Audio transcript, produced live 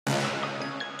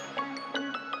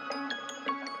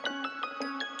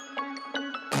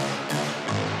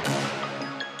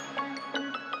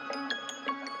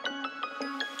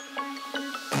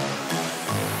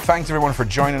thanks everyone for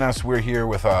joining us. We're here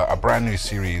with a brand new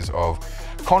series of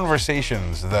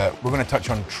conversations that we're going to touch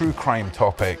on true crime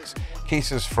topics,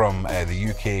 cases from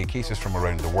the UK, cases from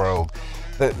around the world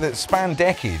that span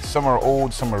decades. Some are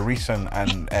old, some are recent,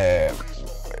 and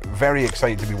very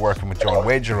excited to be working with John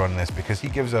Wedger on this because he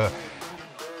gives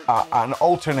an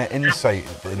alternate insight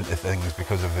into things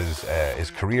because of his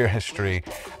career history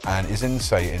and his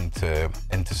insight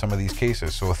into some of these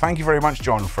cases. So thank you very much,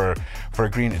 John, for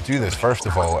agreeing to do this, first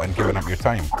of all, and giving up your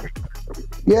time.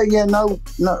 Yeah, no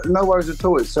worries at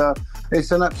all. It's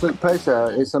an absolute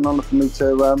pleasure. It's an honour for me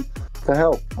to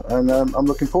help, and I'm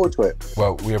looking forward to it.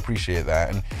 Well, we appreciate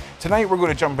that. And tonight we're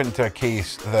going to jump into a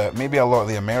case that maybe a lot of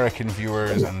the American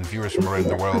viewers and viewers from around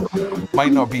the world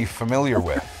might not be familiar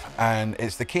with. And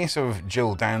it's the case of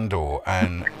Jill Dando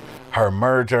and her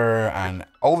murder and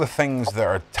all the things that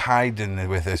are tied in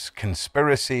with this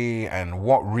conspiracy and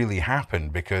what really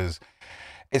happened, because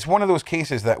it's one of those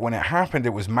cases that when it happened,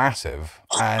 it was massive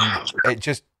and it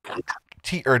just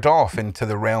teetered off into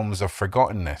the realms of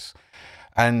forgottenness.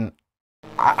 And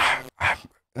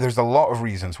there's a lot of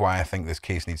reasons why I think this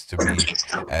case needs to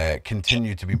be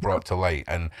continue to be brought to light,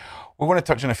 and we're going to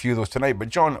touch on a few of those tonight. But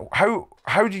John,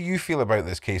 how do you feel about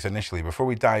this case initially before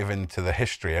we dive into the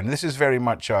history? And this is very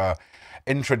much a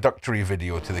introductory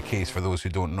video to the case for those who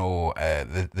don't know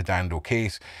the Dando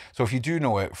case. So if you do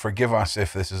know it, forgive us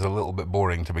if this is a little bit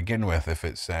boring to begin with, if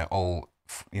it's all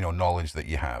knowledge that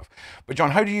you have. But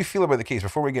John, how do you feel about the case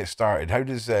before we get started? How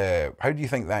do you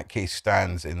think that case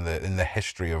stands in the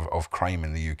history of crime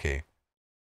in the UK?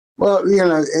 Well,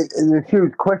 there's a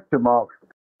huge question mark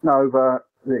over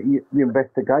the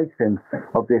investigation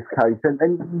of this case,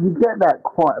 and you get that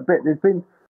quite a bit. There's been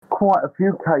quite a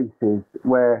few cases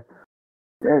where,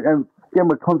 and again,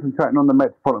 we're concentrating on the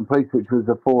Metropolitan Police, which was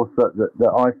the force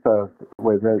that I served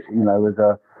with, as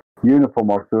a uniform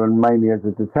officer and mainly as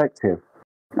a detective.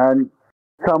 And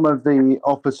some of the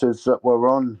officers that were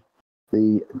on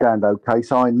the Dando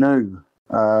case, I knew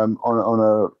on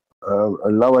a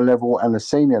lower level and a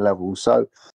senior level. So,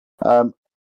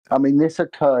 this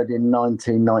occurred in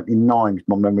 1999, if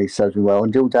my memory serves me well.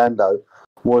 And Jill Dando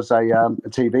was a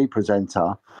TV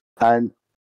presenter. And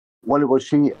what it was,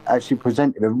 she actually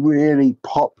presented a really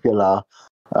popular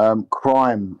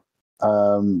crime,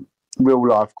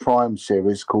 real-life crime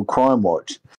series called Crime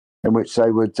Watch, in which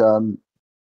they would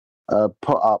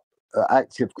put up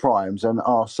active crimes and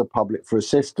ask the public for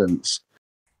assistance.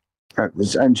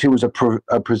 And she was a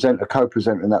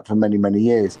co-presenter in that for many, many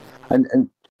years. And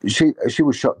she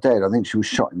was shot dead. I think she was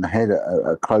shot in the head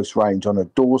at close range on a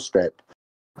doorstep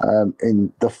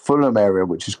in the Fulham area,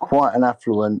 which is quite an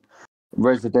affluent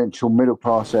residential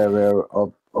middle-class area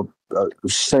of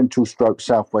central stroke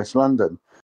southwest London.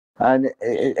 And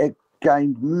it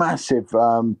gained massive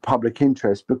public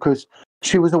interest because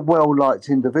she was a well-liked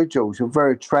individual. She was a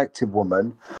very attractive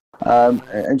woman,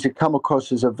 and she'd come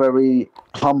across as a very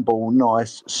humble,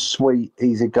 nice, sweet,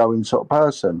 easygoing sort of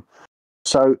person.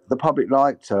 So the public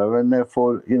liked her, and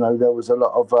therefore, there was a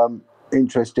lot of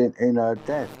interest in her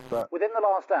death. But within the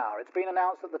last hour, it's been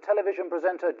announced that the television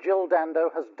presenter Jill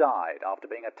Dando has died after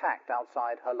being attacked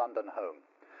outside her London home.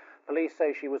 Police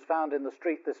say she was found in the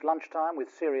street this lunchtime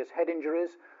with serious head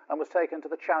injuries and was taken to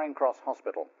the Charing Cross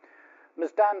Hospital.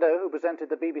 Ms. Dando, who presented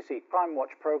the BBC Crime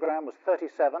Watch programme, was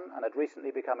 37 and had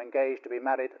recently become engaged to be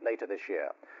married later this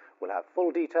year. We'll have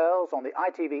full details on the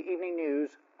ITV Evening News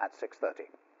at 6:30.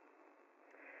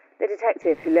 The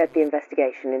detective who led the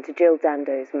investigation into Jill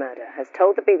Dando's murder has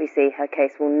told the BBC her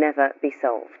case will never be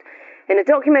solved. In a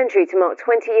documentary to mark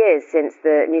 20 years since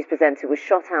the news presenter was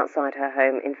shot outside her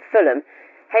home in Fulham,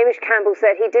 Hamish Campbell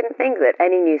said he didn't think that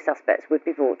any new suspects would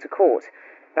be brought to court.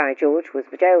 Barry George was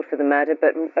jailed for the murder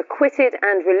but acquitted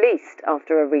and released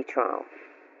after a retrial.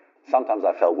 Sometimes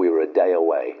I felt we were a day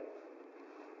away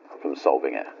from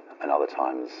solving it, and other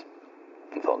times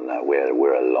I thought, no,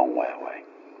 we're a long way away.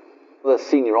 The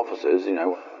senior officers,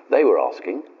 they were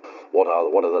asking, what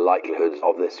are the likelihoods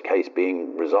of this case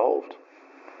being resolved?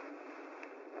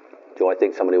 Do I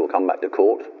think somebody will come back to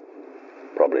court?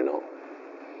 Probably not.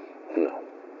 No.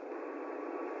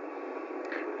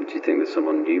 Do you think that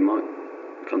someone new might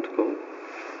come to court?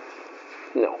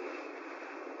 No.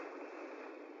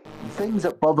 Things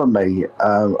that bother me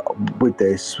with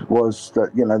this was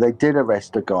that, they did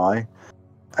arrest a guy.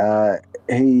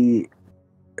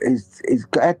 He's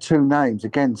had two names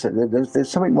again. So there's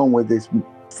something wrong with this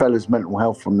fella's mental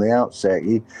health from the outset.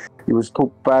 He was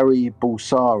called Barry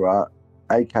Bulsara,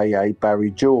 aka Barry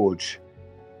George,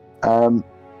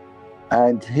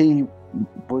 and he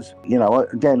was,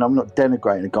 again, I'm not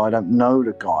denigrating the guy. I don't know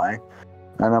the guy,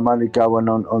 and I'm only going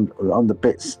on the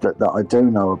bits that I do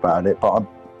know about it. But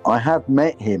I have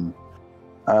met him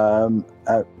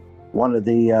at one of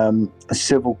the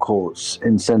civil courts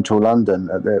in central London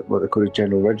at what they call a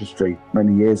general registry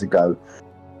many years ago.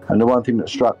 And the one thing that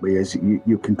struck me is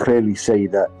you can clearly see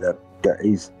that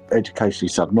he's educationally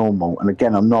subnormal. And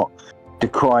again, I'm not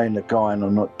decrying the guy and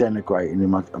I'm not denigrating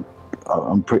him.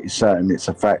 I'm pretty certain it's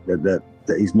a fact that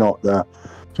he's not the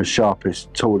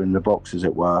sharpest tool in the box, as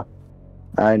it were.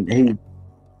 And he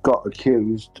got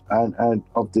accused and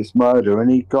of this murder,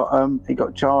 and he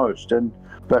got charged.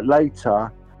 But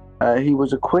later he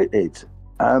was acquitted.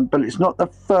 But it's not the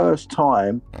first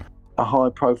time a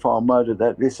high-profile murder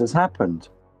that this has happened.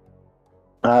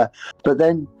 But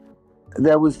then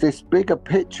there was this bigger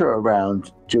picture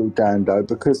around Jill Dando,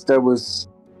 because there was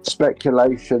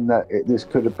speculation that this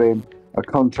could have been a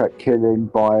contract killing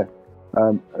by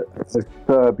a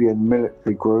Serbian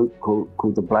military group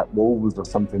called the Black Wolves or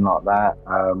something like that.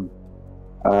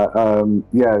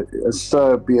 A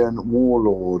Serbian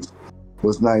warlord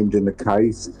was named in the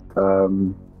case.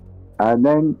 And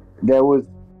then there was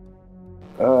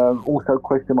also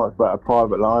question marks about her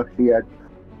private life. She had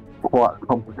quite a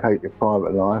complicated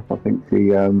private life. I think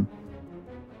she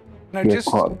now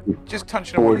just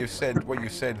touching on what you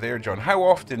said there, John, how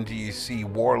often do you see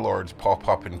warlords pop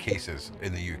up in cases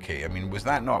in the UK? I mean, was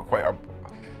that not quite a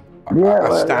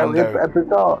standout?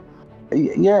 Bizarre.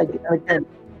 Yeah, again,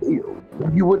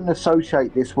 you wouldn't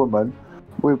associate this woman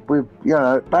with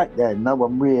back then no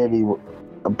one really,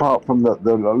 apart from a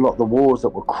lot of the wars that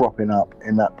were cropping up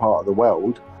in that part of the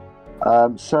world.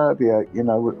 Serbia,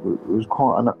 was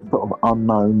quite a sort of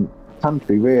unknown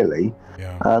country, really.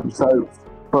 Yeah. So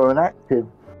for an active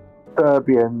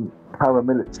Serbian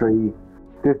paramilitary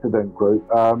dissident group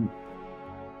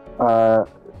to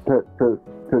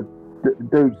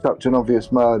do such an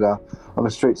obvious murder on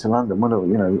the streets of London,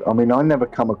 I never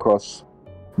come across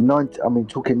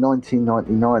talking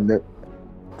 1999, that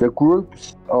the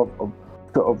groups of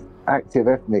sort of active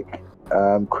ethnic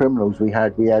criminals we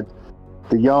had the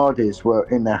Yardies were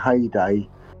in their heyday.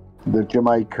 The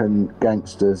Jamaican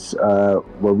gangsters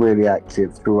were really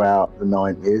active throughout the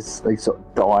 90s. They sort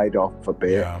of died off a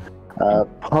bit. Yeah.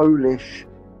 Polish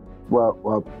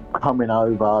were coming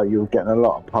over. You were getting a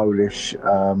lot of Polish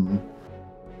coming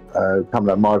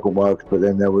out migrant workers, but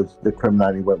then there was the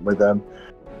criminality went with them.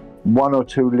 One or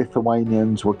two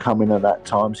Lithuanians were coming at that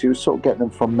time, so you were sort of getting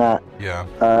them from that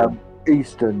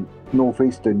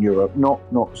northeastern Europe, not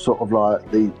sort of like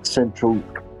the central,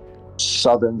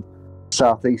 southern,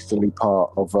 southeasterly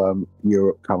part of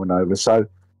Europe coming over. So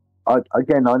I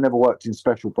never worked in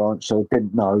special branch, so I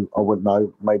wouldn't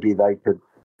know. Maybe they could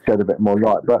shed a bit more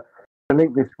light. But to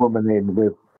link this woman in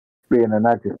with being an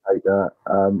agitator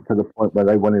to the point where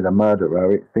they wanted to murder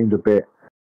her, it seemed a bit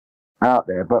out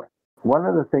there. But one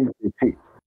of the things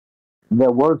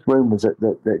there was rumours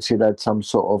that she'd had some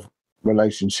sort of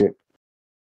relationship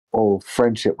or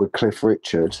friendship with Cliff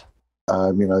Richard,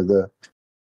 the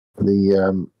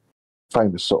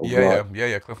famous sort of Cliff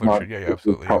Richard,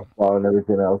 absolutely, and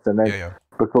everything else, and then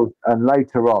and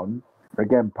later on,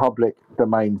 again, public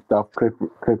domain stuff. Cliff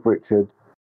Richard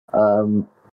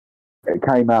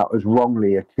came out as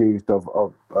wrongly accused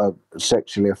of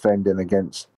sexually offending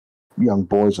against young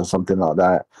boys or something like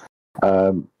that.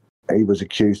 He was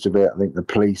accused of it. I think the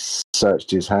police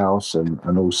searched his house and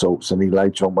all sorts, and he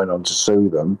later on went on to sue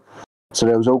them. So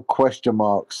there was all question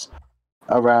marks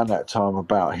around that time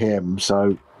about him.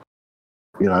 So,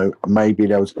 maybe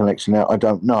there was a connection there. I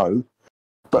don't know.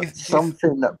 But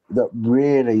something that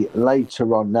really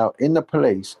later on, now in the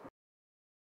police,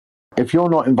 if you're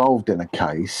not involved in a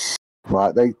case,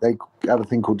 right, they have a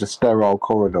thing called the sterile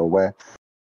corridor where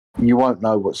you won't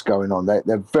know what's going on.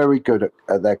 They're very good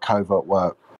at their covert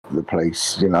work, the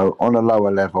police. On a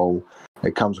lower level,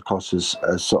 it comes across as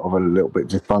sort of a little bit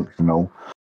dysfunctional.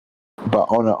 But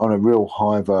on a real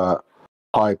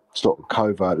high sort of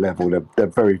covert level, they're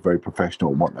very, very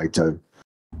professional in what they do.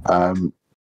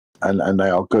 And they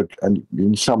are good. And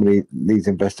some of these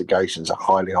investigations are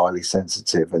highly, highly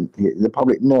sensitive, and the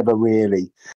public never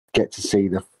really get to see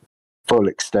the full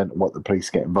extent of what the police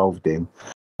get involved in.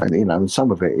 And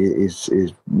some of it is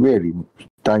really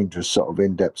dangerous, sort of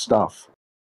in-depth stuff.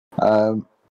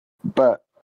 But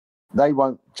they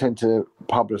won't tend to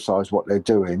publicise what they're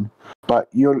doing. But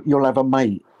you'll have a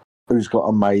mate who's got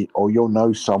a mate, or you'll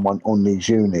know someone on these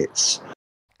units,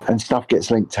 and stuff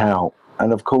gets linked out.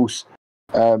 And of course,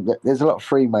 there's a lot of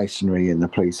Freemasonry in the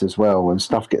police as well, and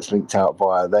stuff gets linked out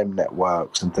via them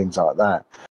networks and things like that.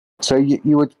 So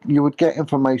you would get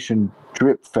information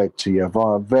drip fed to you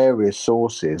via various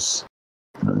sources.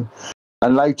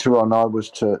 And later on, I was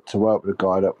to work with a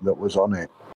guy that was on it.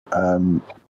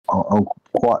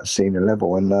 quite a senior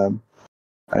level,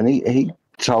 and he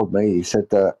told me, he said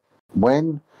that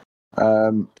when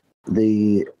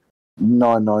the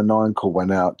 999 call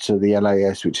went out to the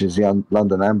LAS, which is the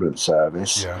London Ambulance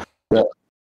Service, that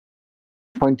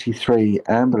 23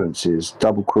 ambulances,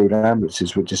 double-crewed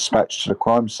ambulances, were dispatched to the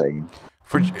crime scene.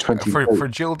 For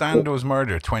Jill Dando's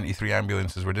murder, 23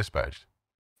 ambulances were dispatched?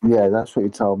 Yeah, that's what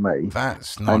he told me.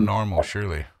 That's not normal,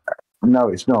 surely. No,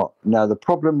 it's not. Now, the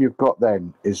problem you've got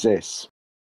then is this.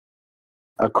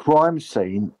 A crime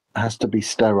scene has to be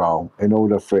sterile in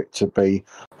order for it to be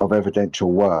of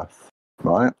evidential worth,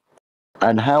 right?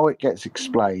 And how it gets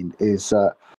explained is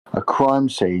that a crime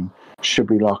scene should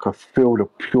be like a field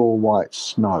of pure white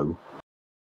snow,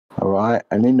 all right?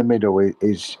 And in the middle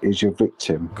is your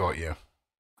victim. Got you.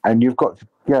 And you've got to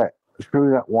get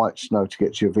through that white snow to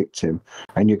get to your victim,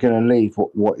 and you're going to leave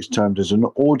what is termed as an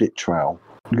audit trail.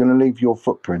 You're going to leave your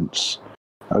footprints.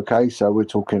 Okay, so we're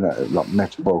talking like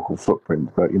metaphorical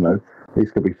footprints, but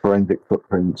these could be forensic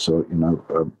footprints or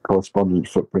correspondence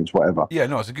footprints, whatever. Yeah,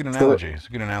 no, it's a good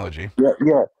analogy.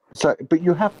 Yeah. So, but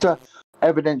you have to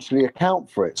evidentially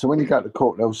account for it. So when you go to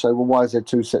court, they'll say, "Well, why is there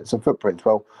two sets of footprints?"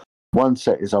 Well, one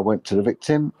set is I went to the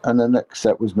victim, and the next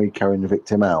set was me carrying the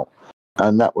victim out,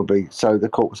 and that would be so. The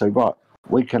court will say, "Right,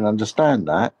 we can understand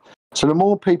that." So the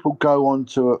more people go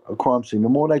onto a crime scene, the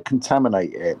more they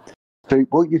contaminate it. So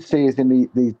what you see is in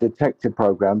these detective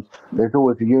programs, there's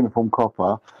always a uniform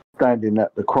copper standing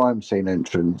at the crime scene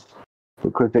entrance,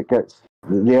 because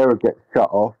the area gets shut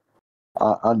off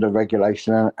under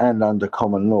regulation and under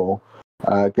common law,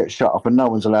 gets shut off, and no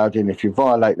one's allowed in. If you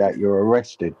violate that, you're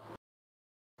arrested.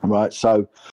 Right. So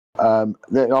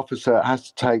the officer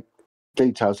has to take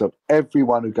details of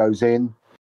everyone who goes in,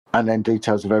 and then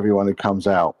details of everyone who comes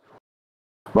out.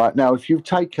 Right. Now, if you've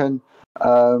taken,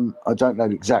 I don't know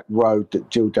the exact road that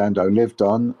Jill Dando lived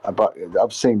on, but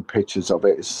I've seen pictures of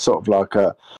it. It's sort of like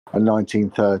a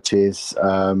 1930s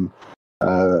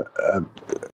a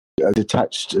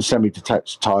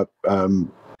semi-detached type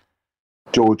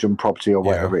Georgian property or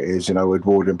whatever it is,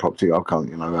 Edwardian property. I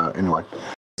can't, anyway,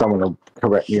 someone will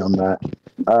correct me on that.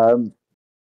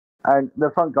 And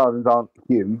the front gardens aren't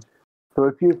huge. So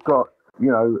if you've got,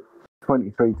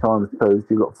 23 times 2, so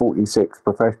you've got 46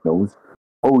 professionals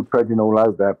all treading all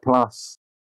over there, plus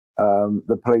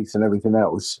the police and everything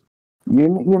else, you're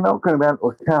not going to be able to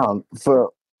account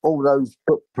for all those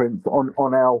footprints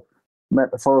on our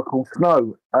metaphorical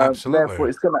snow. Absolutely. Therefore,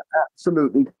 it's going to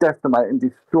absolutely decimate and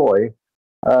destroy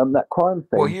that crime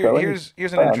scene. Well, here's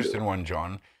an interesting one,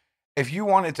 John. If you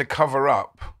wanted to cover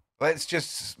up, let's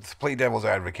just play devil's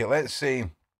advocate. Let's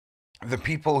say the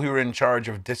people who are in charge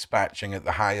of dispatching at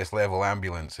the highest level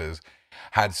ambulances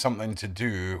had something to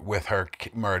do with her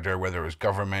murder, whether it was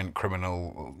government,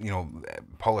 criminal,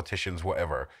 politicians,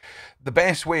 whatever. The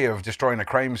best way of destroying a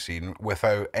crime scene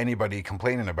without anybody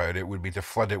complaining about it would be to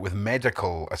flood it with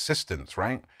medical assistance,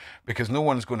 right? Because no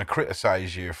one's going to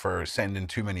criticize you for sending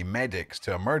too many medics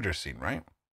to a murder scene, right?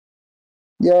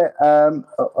 Yeah,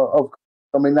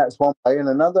 that's one way. And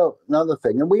another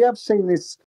thing, and we have seen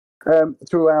this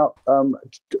throughout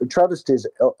travesties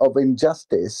of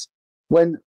injustice,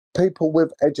 when people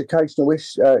with educational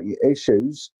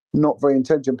issues, not very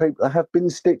intelligent people, have been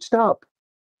stitched up.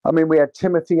 We had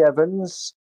Timothy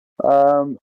Evans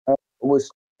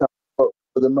was for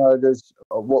the murders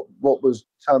of what was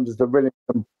termed as the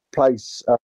Rillington Place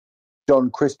John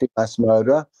Christie mass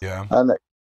murder. Yeah. And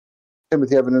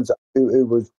Timothy Evans, who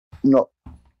was not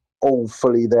all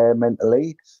fully there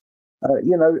mentally,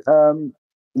 he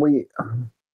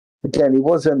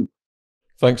wasn't.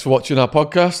 Thanks for watching our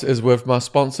podcast. It's with my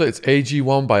sponsor. It's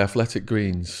AG1 by Athletic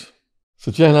Greens.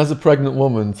 So Jen, as a pregnant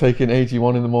woman, taking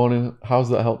AG1 in the morning, how's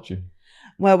that helped you?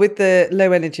 Well, with the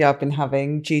low energy I've been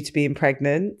having due to being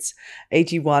pregnant,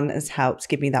 AG1 has helped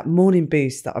give me that morning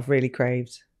boost that I've really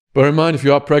craved. Bear in mind, if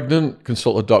you are pregnant,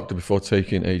 consult a doctor before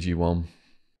taking AG1.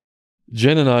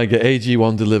 Jen and I get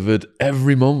AG1 delivered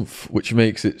every month, which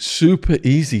makes it super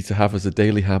easy to have as a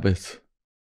daily habit.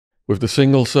 With the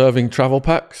single serving travel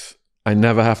packs, I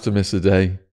never have to miss a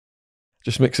day.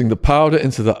 Just mixing the powder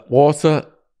into the water,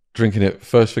 drinking it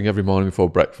first thing every morning before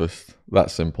breakfast. That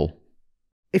simple.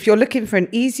 If you're looking for an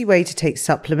easy way to take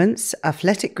supplements,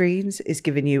 Athletic Greens is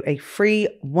giving you a free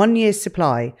 1-year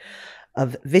supply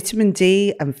of vitamin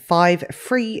D and 5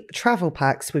 free travel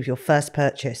packs with your first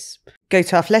purchase. Go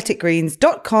to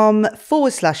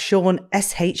athleticgreens.com/Sean,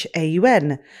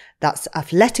 SHAUN. That's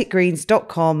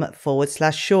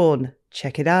athleticgreens.com/Sean.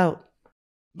 Check it out.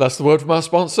 That's the word from our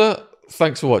sponsor.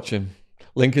 Thanks for watching.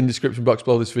 Link in the description box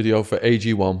below this video for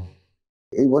AG1.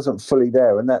 He wasn't fully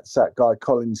there, and that's that guy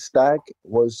Colin Stagg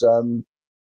was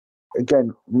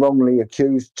again, wrongly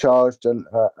accused, charged, and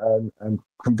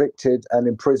convicted and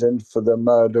imprisoned for the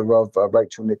murder of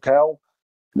Rachel Nickell.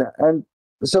 And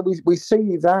so we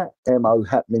see that MO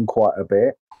happening quite a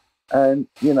bit. And,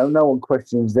 no one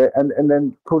questions it. And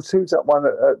then, of course, who's that one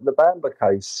at the Bamber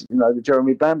case, the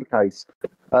Jeremy Bamber case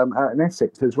out in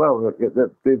Essex as well.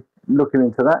 They're looking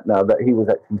into that now, that he was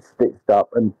actually stitched up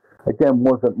and, again,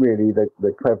 wasn't really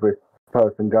the cleverest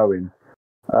person going.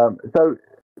 So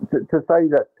to say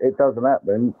that it doesn't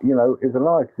happen, is a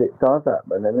lie, because it does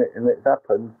happen, and it's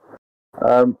happened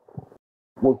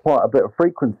with quite a bit of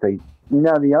frequency.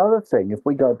 Now, the other thing, if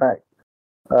we go back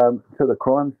to the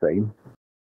crime scene,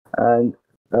 and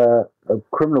a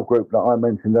criminal group that I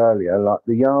mentioned earlier, like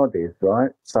the Yardies,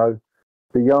 right? So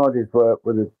the Yardies were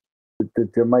the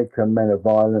Jamaican men of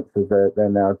violence, as they're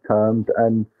now termed,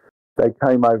 and they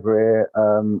came over here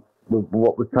with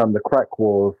what was termed the crack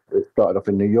wars. It started off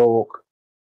in New York,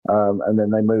 and then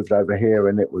they moved over here,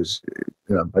 and it was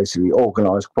basically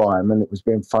organised crime, and it was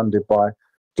being funded by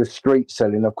the street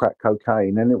selling of crack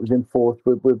cocaine, and it was enforced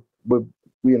with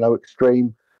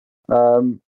extreme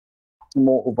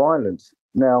mortal violence.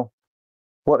 Now,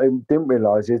 what they didn't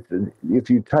realise is that if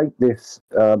you take this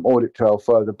audit trail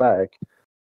further back,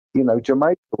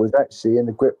 Jamaica was actually in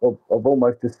the grip of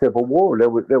almost a civil war. There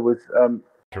was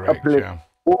Correct, a political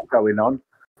war going on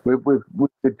with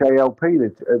the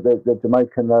JLP, the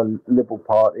Jamaican Liberal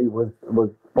Party was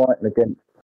fighting against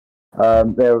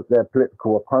their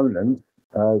political opponents.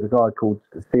 The guy called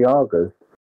Seagas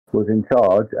was in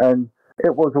charge, and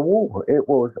it was a war. It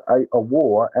was a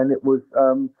war, and it was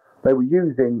they were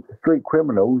using street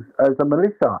criminals as a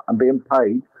militia and being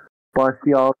paid by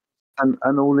Seagas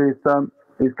and all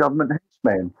his government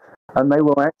henchmen, and they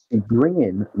were actually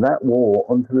bringing that war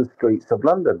onto the streets of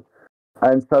London.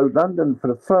 And so London, for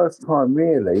the first time,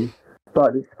 really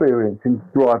started experiencing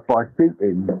drive-by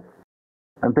shootings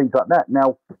and things like that.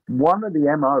 Now, one of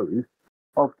the MOs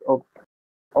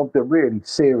of the really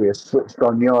serious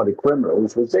switched-on yardie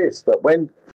criminals was this: that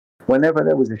whenever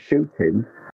there was a shooting,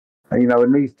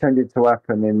 and these tended to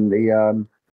happen in the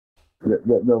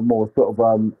more sort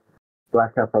of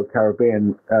Black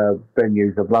Afro-Caribbean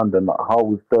venues of London, like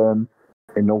Holston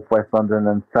in northwest London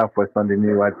and southwest London,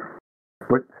 you had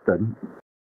Brixton,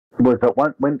 was that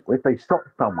when if they stopped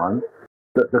someone,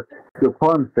 that the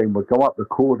crime scene would go up, the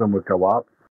cordon would go up,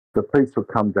 the police would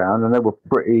come down, and they were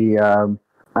pretty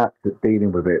apt at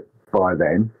dealing with it by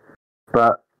then.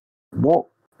 But what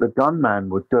the gunman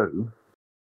would do,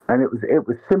 and it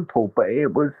was simple, but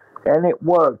it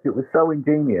worked. It was so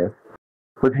ingenious,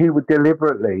 was he would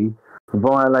deliberately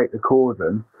violate the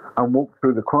cordon and walk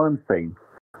through the crime scene.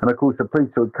 And of course, the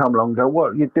police would come along and go,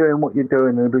 "What are you doing? What are you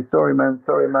doing?" And they'd be, sorry, man,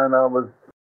 I was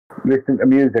listening to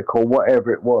music," or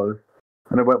whatever it was.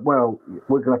 And I went, "Well,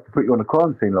 we're going to have to put you on a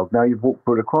crime scene log. Now you've walked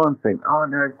through the crime scene." "Oh,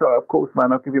 no, sorry, of course,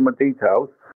 man, I'll give you my details."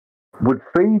 Would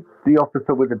feed the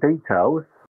officer with the details.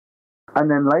 And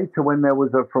then later, when there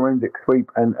was a forensic sweep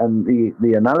and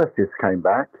the analysis came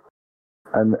back,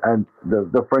 and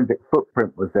the forensic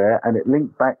footprint was there, and it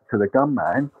linked back to the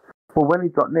gunman, well, when he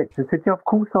got nicked, he said, "Yeah, of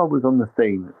course I was on the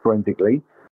scene forensically,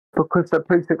 because the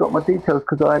police had got my details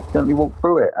because I accidentally walked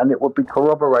through it," and it would be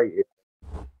corroborated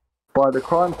by the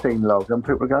crime scene log, and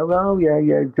people would go, "Oh,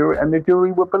 yeah, jury," and the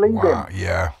jury would believe him.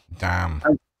 Yeah, damn.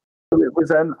 And so it was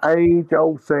an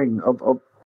age-old thing of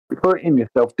putting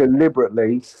yourself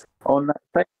deliberately on that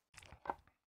thing.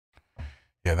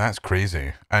 Yeah, that's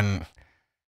crazy. And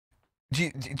do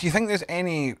you think there's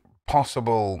any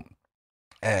possible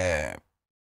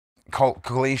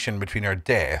correlation between her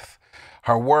death,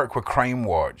 her work with Crime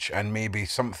Watch, and maybe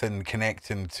something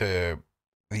connecting to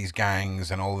these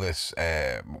gangs and all this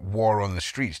war on the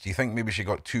streets? Do you think maybe she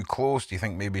got too close? Do you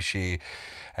think maybe she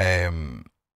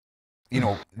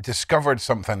discovered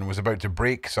something, was about to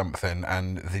break something,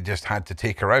 and they just had to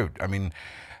take her out? I mean,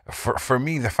 for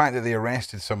me, the fact that they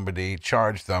arrested somebody,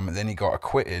 charged them, and then he got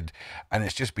acquitted, and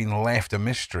it's just been left a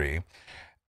mystery.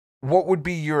 What would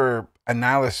be your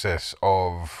analysis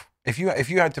of, if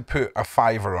you had to put a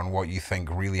fiver on what you think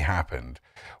really happened,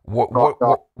 what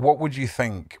would you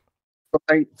think?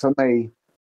 For me,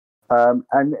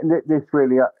 and this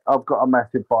really, I've got a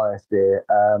massive bias here,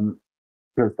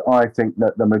 because I think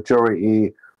that the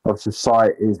majority of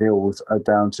society's ills are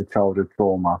down to childhood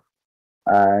trauma,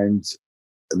 and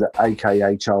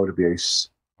AKA child abuse.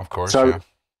 Of course, so, yeah.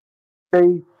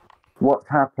 See what's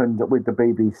happened with the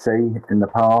BBC in the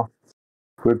past,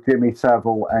 with Jimmy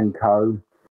Savile and co,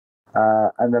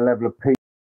 and the level of people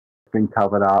that's been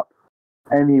covered up.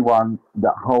 Anyone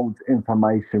that holds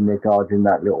information regarding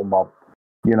that little mob,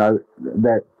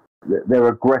 they're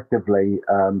aggressively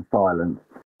silenced.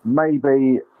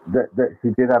 Maybe that she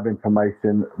did have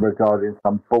information regarding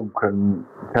some Balkan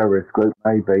terrorist group.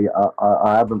 Maybe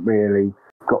I haven't really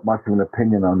got much of an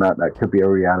opinion on that. That could be a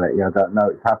reality. I don't know.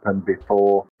 It's happened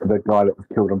before. The guy that was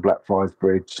killed on Blackfriars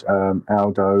Bridge,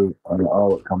 Aldo.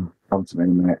 It comes to me in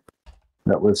a minute.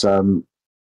 That was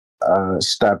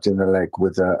stabbed in the leg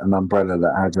with an umbrella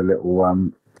that had a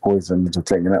little poison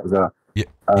thing, and that was a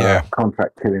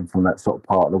contract killing from that sort of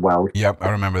part of the world. Yep,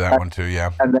 I remember that one too.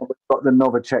 Yeah, and then we've got the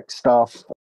Novacek stuff.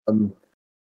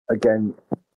 Again,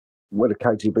 with the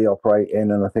KGB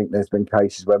operating, and I think there's been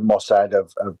cases where Mossad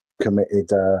have committed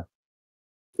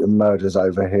murders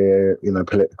over here,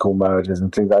 political murders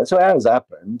and things like that. So it has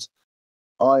happened.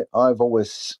 I've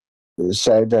always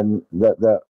said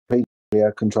that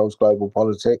Peter controls global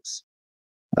politics,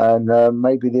 and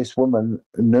maybe this woman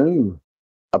knew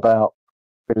about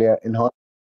Philia in high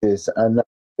years, and that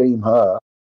deemed her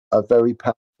a very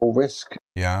powerful risk.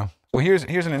 Yeah. Well, here's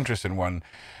an interesting one.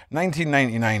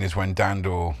 1999 is when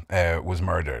Dando was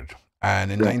murdered,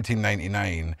 and in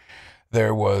 1999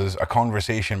 there was a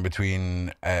conversation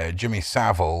between Jimmy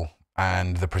Savile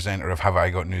and the presenter of Have I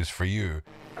Got News for You.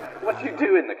 What do you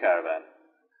do in the caravan?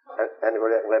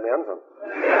 Anybody that can lay me hands on.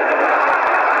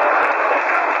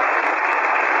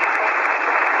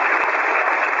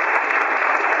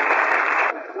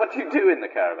 What do you do in the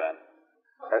caravan?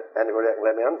 Anybody that can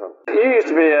lay me hands on. You used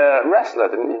to be a wrestler,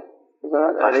 didn't you? Is that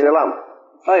right? I still am.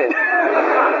 Are you?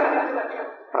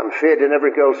 I'm feared in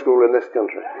every girls' school in this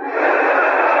country.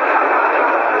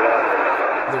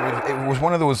 It was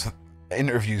one of those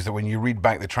interviews that when you read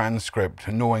back the transcript,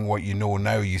 knowing what you know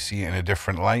now, you see it in a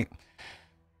different light.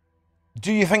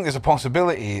 Do you think there's a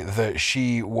possibility that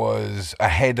she was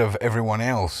ahead of everyone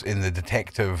else in the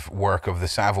detective work of the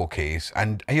Savile case?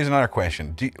 And here's another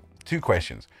question. Two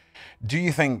questions. Do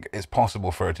you think it's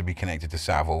possible for her to be connected to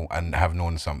Savile and have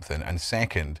known something? And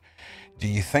second, do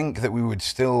you think that we would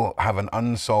still have an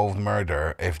unsolved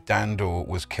murder if Dando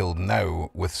was killed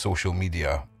now with social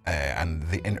media and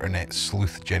the internet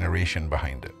sleuth generation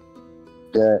behind it?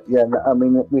 Yeah. I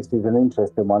mean, this is an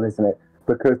interesting one, isn't it?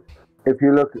 Because if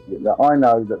you look, I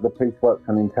know that the police works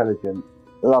on intelligence.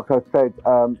 Like I said,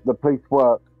 the police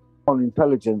work on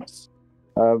intelligence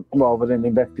rather than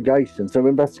investigation. So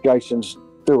investigations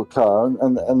do occur,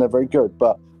 and they're very good.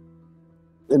 But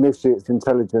initially, it's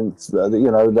intelligence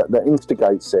that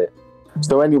instigates it.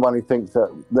 So anyone who thinks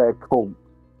that they're caught,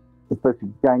 especially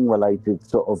gang-related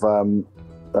sort of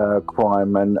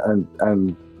crime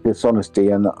and dishonesty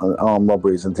and armed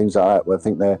robberies and things like that, where I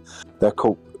think they're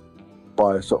caught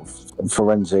by a sort of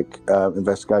forensic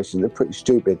investigation, they're pretty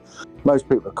stupid. Most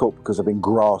people are caught because they've been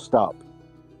grassed up.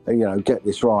 Get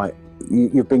this right.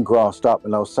 You've been grassed up,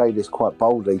 and I'll say this quite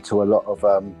boldly to a lot of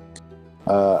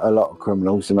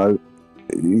criminals.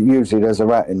 Usually there's a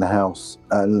rat in the house,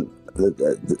 and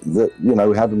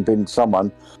having been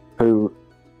someone who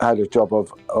had a job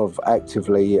of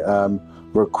actively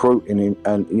recruiting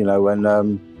and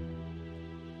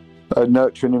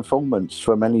nurturing informants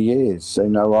for many years.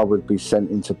 I would be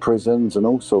sent into prisons and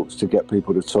all sorts to get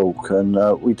people to talk, and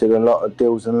we did a lot of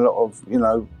deals and a lot of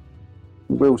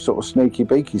real sort of sneaky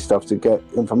beaky stuff to get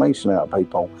information out of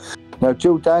people. Now,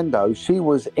 Jill Dando, she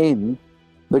was in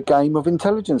the game of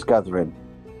intelligence gathering.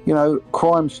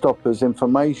 Crime Stoppers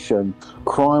information,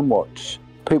 Crime Watch,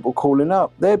 people calling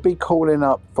up. They'd be calling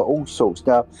up for all sorts.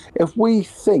 Now, if we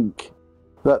think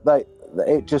that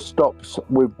it just stops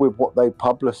with what they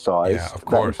publicise,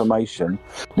 that information,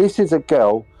 this is a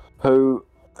girl who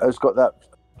has got that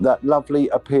lovely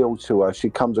appeal to her. She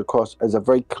comes across as a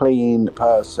very clean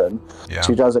person. Yeah.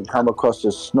 She doesn't come across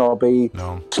as snobby,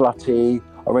 slutty,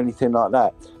 or anything like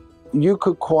that. You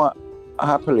could quite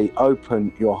happily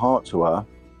open your heart to her.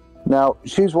 Now,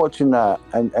 she's watching that,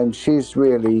 and she's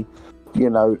really,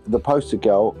 the poster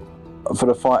girl for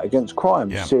the fight against crime,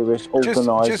 serious,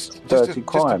 organised, dirty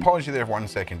crime. Just to pause you there for 1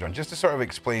 second, John, just to sort of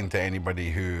explain to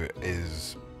anybody who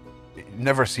is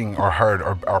never seen or heard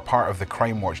or part of the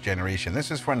Crime Watch generation. This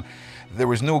is when there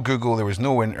was no Google, there was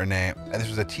no internet. This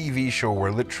was a TV show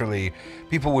where literally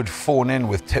people would phone in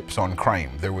with tips on crime.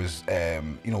 There was,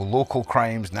 local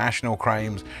crimes, national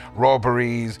crimes,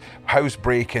 robberies, house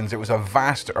break-ins. It was a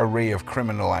vast array of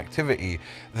criminal activity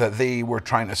that they were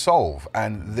trying to solve.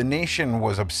 And the nation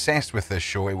was obsessed with this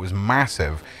show. It was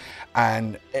massive.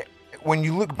 And when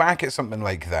you look back at something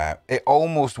like that, it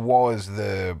almost was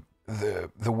the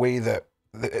way that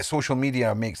social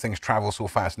media makes things travel so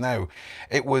fast now.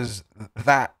 It was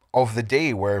that of the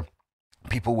day where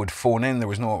people would phone in. There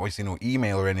was obviously no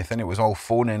email or anything. It was all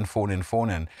phone in, phone in, phone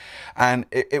in. And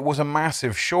it was a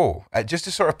massive show. Just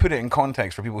to sort of put it in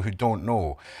context for people who don't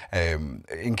know,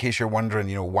 in case you're wondering,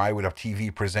 why would a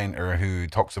TV presenter who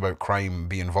talks about crime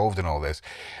be involved in all this?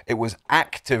 It was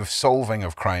active solving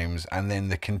of crimes and then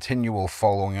the continual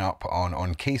following up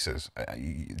on cases.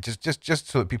 Just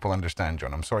so that people understand,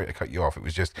 John, I'm sorry to cut you off. It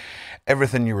was just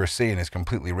everything you were saying is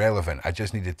completely relevant. I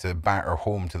just needed to batter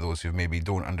home to those who maybe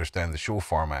don't understand the show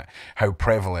format, how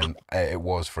prevalent it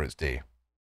was for its day.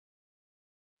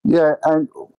 Yeah, and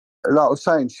like I was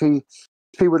saying, she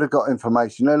would have got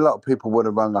information. A lot of people would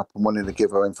have rung up and wanted to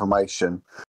give her information.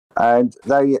 And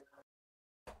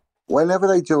whenever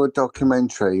they do a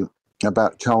documentary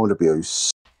about child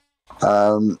abuse,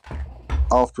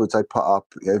 afterwards they put up,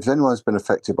 if anyone's been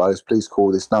affected by this, please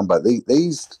call this number.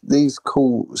 These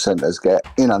call centres get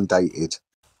inundated.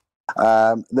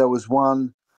 There was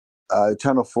one,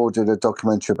 Channel 4 did a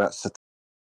documentary about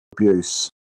abuse,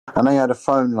 and they had a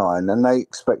phone line, and they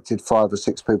expected 5 or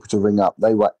 6 people to ring up.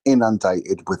 They were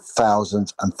inundated with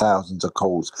thousands and thousands of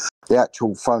calls. The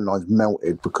actual phone lines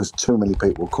melted because too many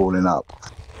people were calling up.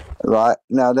 Right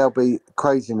now, there'll be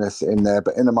craziness in there,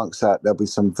 but in amongst that, there'll be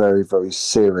some very, very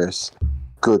serious,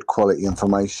 good quality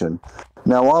information.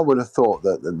 Now, I would have thought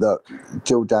that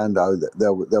Jill Dando, that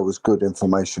there was good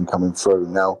information coming through.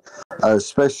 Now,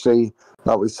 especially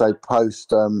like we say,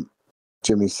 post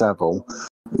Jimmy Savile,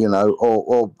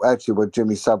 or actually with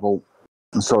Jimmy Savile.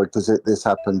 I'm sorry, because this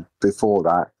happened before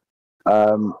that.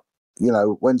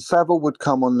 When Savile would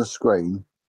come on the screen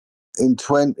in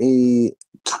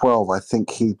 2012, I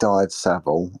think he died,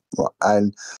 Savile,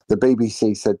 and the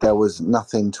BBC said there was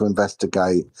nothing to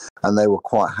investigate, and they were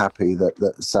quite happy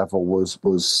that Savile was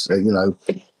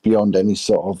beyond any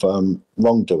sort of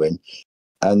wrongdoing.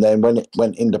 And then when it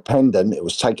went independent, it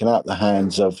was taken out of the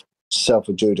hands of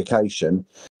self-adjudication.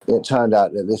 It turned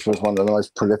out that this was one of the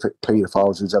most prolific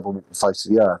paedophiles who's ever walked the face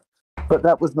of the earth. But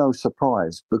that was no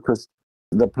surprise, because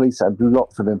the police had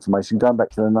lots of information going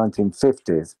back to the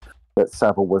 1950s that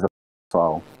Savile was a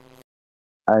paedophile.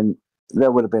 And there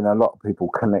would have been a lot of people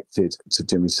connected to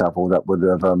Jimmy Savile that would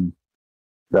have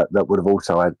that would have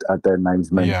also had their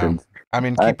names mentioned. Yeah. I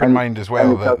mean, keep in mind as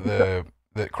well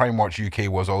that Crime Watch UK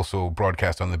was also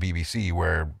broadcast on the BBC,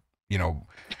 where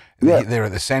they're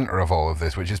at the centre of all of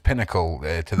this, which is pinnacle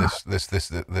to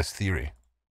this theory.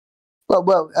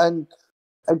 Well, and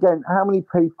again, how many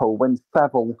people, when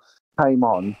Savile came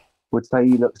on, would say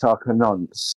he looks like a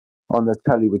nonce on the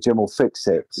telly with Jim will fix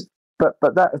it? But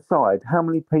that aside, how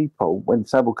many people, when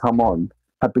Savile come on,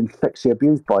 had been sexually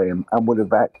abused by him and would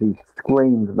have actually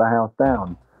screamed the house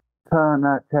down? Turn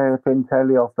that terrifying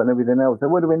telly off and everything else. There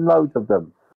would have been loads of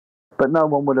them, but no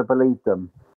one would have believed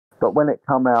them. But when it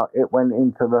come out, it went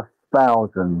into the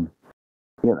thousands,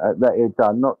 that it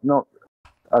done. Not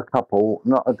a couple,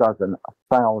 not a dozen,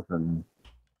 1,000.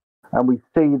 And we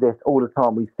see this all the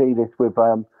time. We see this with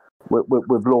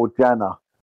Lord Janner.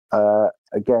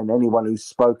 Again, anyone who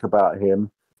spoke about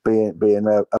him being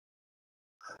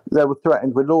they were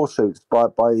threatened with lawsuits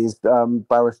by his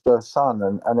barrister son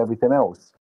and everything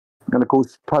else. And of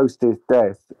course, post his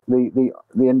death, the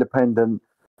independent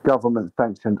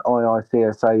government-sanctioned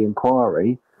IICSA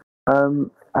inquiry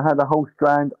had a whole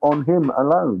strand on him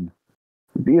alone.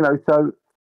 So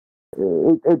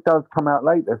it does come out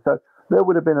later. So there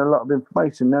would have been a lot of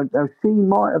information. Now she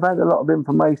might have had a lot of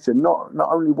information, not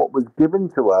only what was given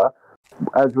to her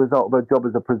as a result of her job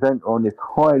as a presenter on this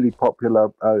highly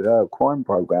popular crime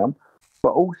program, but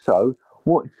also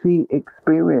what she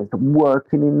experienced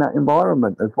working in that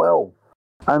environment as well.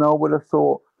 And I would have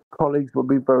thought colleagues would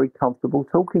be very comfortable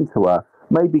talking to her.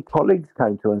 Maybe colleagues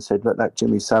came to her and said, look, that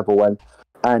Jimmy Savile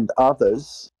and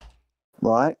others,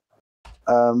 right?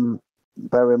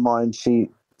 Bear in mind, she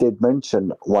did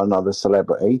mention one other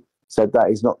celebrity, said that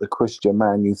he's not the Christian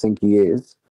man you think he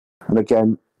is. And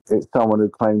again, it's someone who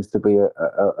claims to be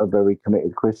a very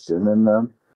committed Christian. And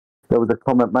there was a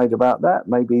comment made about that.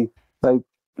 Maybe they've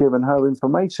given her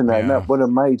information there, and that would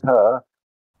have made her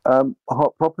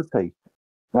hot property.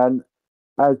 And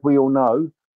as we all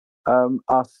know,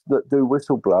 us that do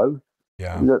whistleblow,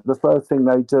 the first thing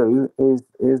they do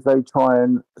is they try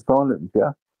and silence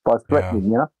you by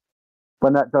threatening you.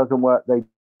 When that doesn't work, they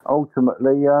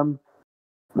ultimately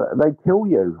they kill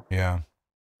you. Yeah.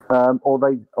 Or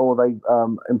they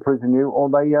imprison you, or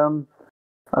they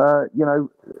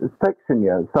section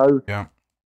you. So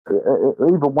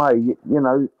either way,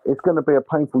 it's going to be a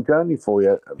painful journey for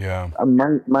you. Yeah.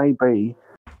 And maybe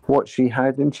what she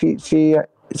had, and she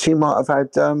might have had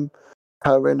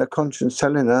her inner conscience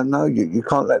telling her, no, you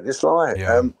can't let this lie.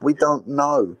 Yeah. We don't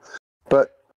know,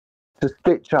 but to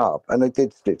stitch up, and they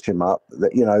did stitch him up.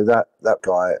 That that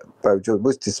guy, Bo George,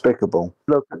 was despicable.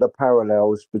 Look at the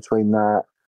parallels between that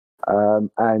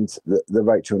and the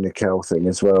Rachel Nickel thing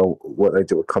as well. What they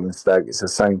do with Colin Stagg, it's the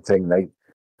same thing. They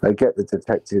get the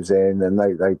detectives in and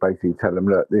they basically tell them,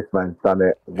 look, this man's done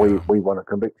it. We want a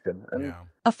conviction. And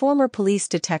A former police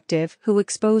detective who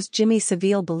exposed Jimmy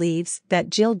Savile believes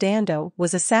that Jill Dando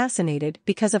was assassinated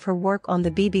because of her work on the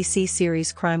BBC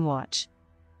series Crime Watch.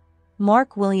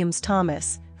 Mark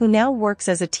Williams-Thomas, who now works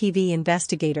as a TV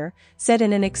investigator, said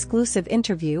in an exclusive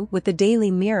interview with the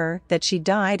Daily Mirror that she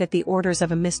died at the orders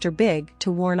of a Mr. Big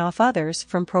to warn off others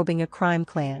from probing a crime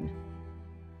clan.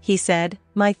 He said,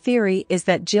 "My theory is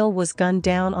that Jill was gunned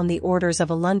down on the orders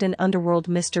of a London underworld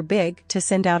Mr. Big to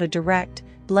send out a direct,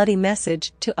 bloody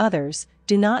message to others: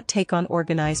 do not take on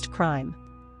organized crime."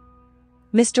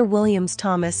 Mr.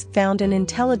 Williams-Thomas found an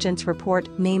intelligence report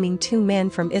naming 2 men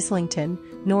from Islington,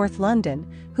 North London,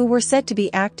 who were said to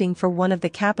be acting for one of the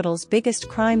capital's biggest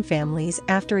crime families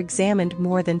after examined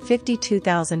more than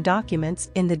 52,000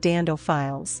 documents in the Dando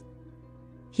files.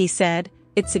 He said,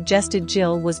 it suggested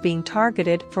Jill was being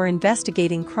targeted for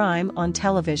investigating crime on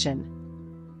television.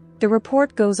 The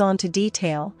report goes on to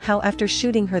detail how after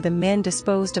shooting her the men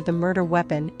disposed of the murder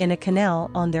weapon in a canal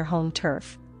on their home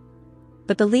turf.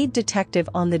 But the lead detective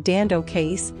on the Dando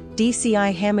case,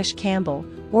 DCI Hamish Campbell,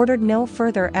 ordered no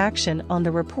further action on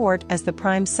the report as the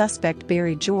prime suspect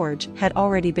Barry George had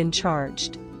already been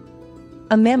charged.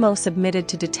 A memo submitted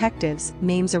to detectives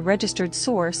names a registered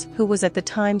source who was at the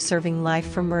time serving life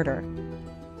for murder.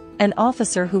 An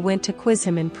officer who went to quiz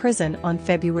him in prison on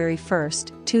February 1,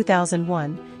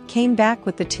 2001, came back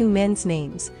with the 2 men's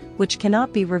names, which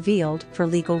cannot be revealed for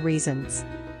legal reasons.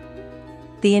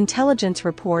 The intelligence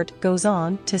report goes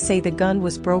on to say the gun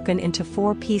was broken into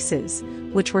 4 pieces,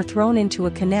 which were thrown into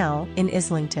a canal in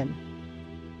Islington.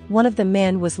 One of the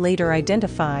men was later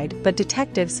identified, but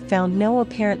detectives found no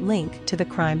apparent link to the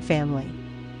crime family.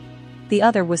 The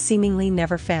other was seemingly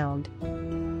never found.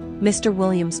 Mr.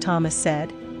 Williams-Thomas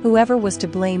said, "Whoever was to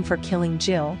blame for killing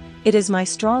Jill, it is my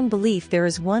strong belief there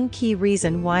is one key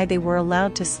reason why they were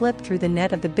allowed to slip through the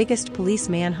net of the biggest police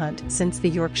manhunt since the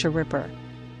Yorkshire Ripper."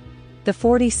 The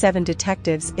 47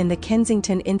 detectives in the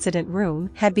Kensington incident room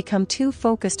had become too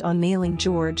focused on nailing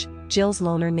George, Jill's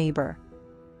loner neighbor.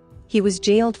 He was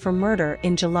jailed for murder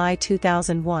in July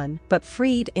 2001 but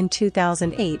freed in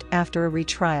 2008 after a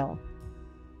retrial.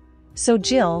 So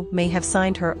Jill may have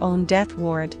signed her own death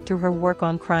warrant through her work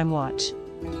on Crime Watch.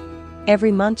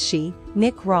 Every month she,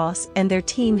 Nick Ross and their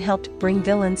team helped bring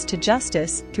villains to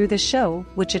justice through the show,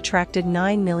 which attracted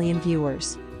 9 million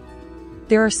viewers.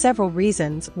 There are several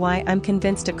reasons why I'm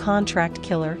convinced a contract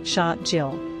killer shot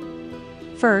Jill.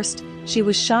 First, she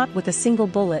was shot with a single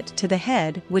bullet to the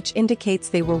head, which indicates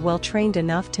they were well trained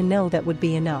enough to know that would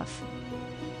be enough.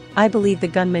 I believe the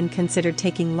gunman considered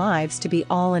taking lives to be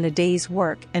all in a day's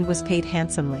work and was paid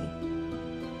handsomely.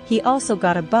 He also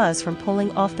got a buzz from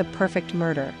pulling off the perfect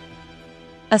murder.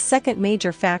 A second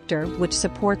major factor which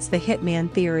supports the hitman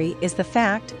theory is the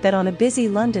fact that on a busy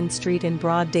London street in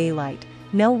broad daylight,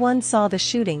 no one saw the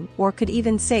shooting or could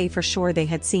even say for sure they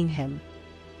had seen him.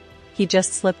 He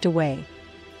just slipped away.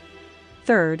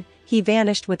 Third, he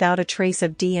vanished without a trace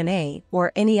of DNA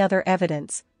or any other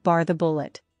evidence, bar the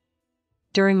bullet.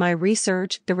 During my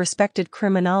research, the respected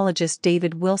criminologist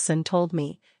David Wilson told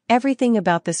me, everything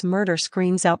about this murder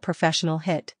screams out professional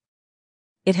hit.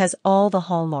 It has all the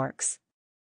hallmarks.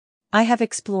 I have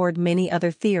explored many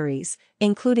other theories,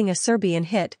 including a Serbian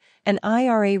hit, an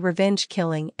IRA revenge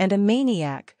killing and a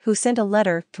maniac who sent a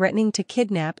letter threatening to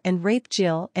kidnap and rape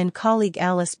Jill and colleague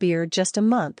Alice Beard just a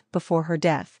month before her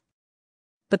death.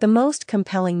 But the most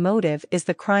compelling motive is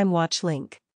the Crime Watch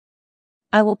link.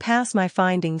 I will pass my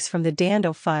findings from the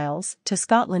Dando files to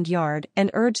Scotland Yard and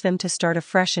urge them to start a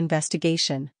fresh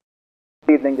investigation.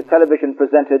 This evening, the television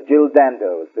presenter Jill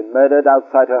Dando has been murdered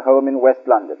outside her home in West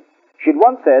London. She'd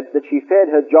once said that she feared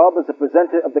her job as a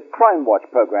presenter of the Crime Watch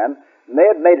program may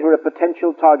have made her a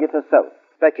potential target herself.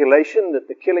 Speculation that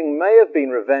the killing may have been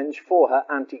revenge for her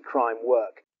anti-crime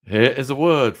work. Here is a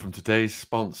word from today's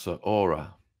sponsor,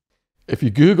 Aura. If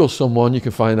you Google someone, you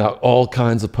can find out all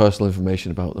kinds of personal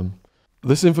information about them.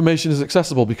 This information is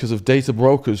accessible because of data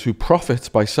brokers who profit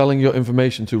by selling your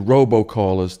information to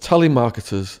robocallers,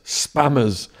 telemarketers,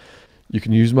 spammers. You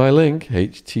can use my link,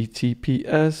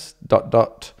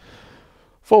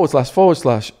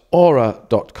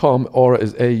 https://aura.com, Aura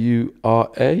is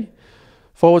AURA,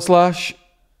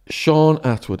 /Sean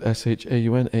Atwood,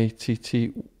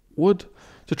 SHAUNATT Wood,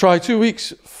 to try 2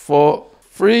 weeks for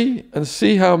free and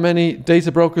see how many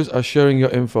data brokers are sharing your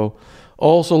info.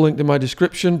 Also linked in my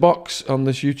description box on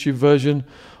this YouTube version.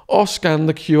 or scan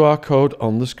the QR code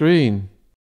on the screen.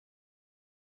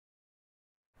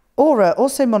 Aura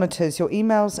also monitors your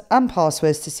emails and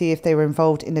passwords to see if they were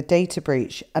involved in a data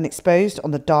breach and exposed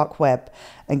on the dark web,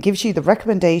 and gives you the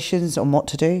recommendations on what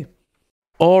to do.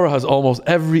 Aura has almost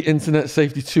every internet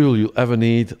safety tool you'll ever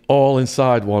need, all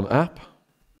inside one app.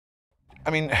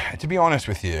 I mean, to be honest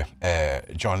with you,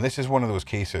 John, this is one of those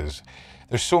cases.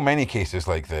 There's so many cases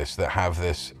like this that have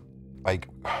this, like,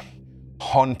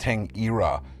 haunting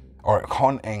era or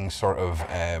haunting sort of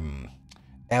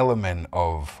element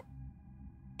of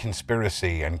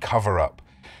conspiracy and cover-up.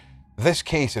 This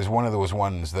case is one of those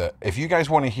ones that, if you guys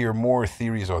want to hear more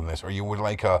theories on this, or you would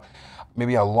like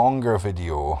maybe a longer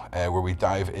video where we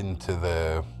dive into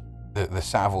the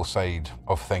Savile side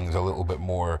of things a little bit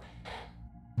more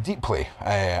deeply,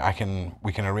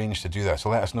 we can arrange to do that. So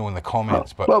let us know in the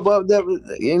comments. But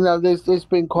there's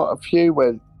been quite a few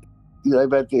where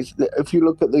they've had this. If you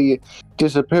look at the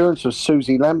disappearance of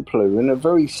Susie Lamplugh in a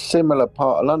very similar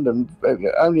part of London,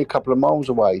 only a couple of miles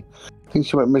away. I think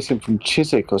she went missing from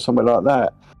Chiswick or something like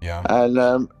that. Yeah.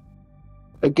 And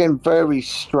again, very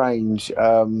strange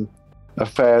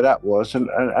affair that was, and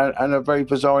a very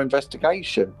bizarre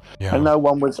investigation. Yeah. And no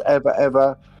one was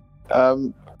ever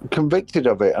convicted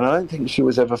of it, and I don't think she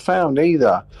was ever found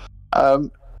either.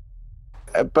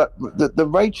 But the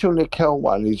Rachel Nickel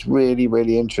one is really,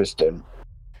 really interesting.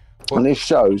 Well, and this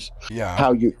shows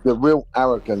how the real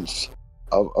arrogance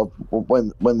of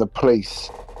when the police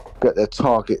get their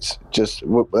targets. Just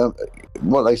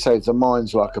what they say is the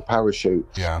mind's like a parachute.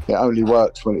 Yeah, it only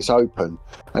works when it's open,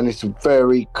 and it's a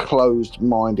very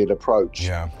closed-minded approach.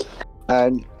 Yeah,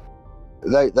 and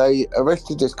they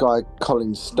arrested this guy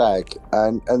Colin Stagg,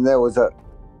 and there was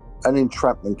an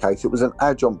entrapment case. It was an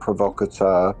adjunct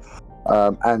provocateur.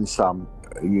 And some,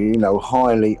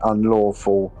 highly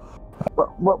unlawful.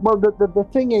 Well, the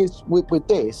thing is with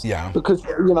this, because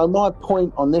my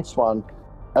point on this one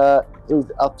is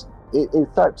that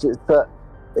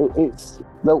it's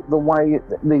the way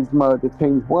these murder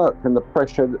teams work and the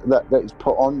pressure that is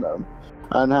put on them,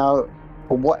 and how,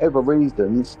 for whatever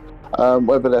reasons,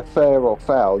 whether they're fair or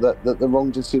foul, that the wrong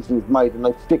decision is made and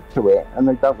they stick to it and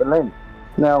they don't relent.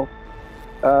 Now.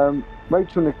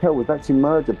 Rachel Nickel was actually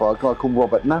murdered by a guy called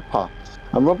Robert Napper.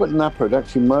 And Robert Napper had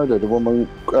actually murdered a woman,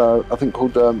 I think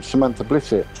called Samantha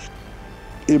Blissett,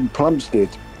 in Plumstead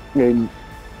in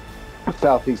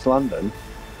southeast London.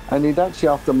 And he'd actually,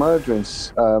 after murdering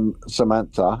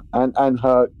Samantha and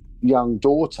her young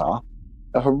daughter,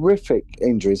 horrific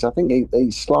injuries, I think he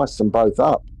sliced them both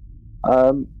up.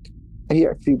 He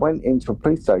actually went into a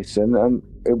police station and,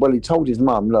 he told his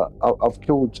mum, look, I've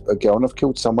killed a girl and I've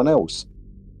killed someone else.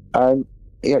 And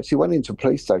he actually went into a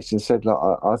police station and said,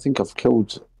 look, I think I've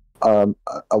killed a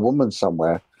woman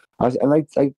somewhere. And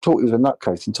they thought he was a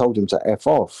nutcase and told him to F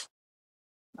off.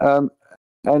 And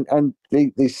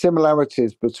the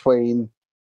similarities between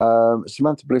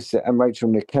Samantha Blissett and Rachel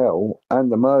Nickel and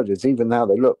the murders, even how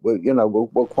they look,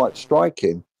 were quite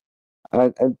striking.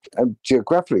 And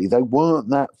geographically, they weren't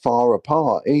that far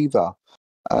apart either.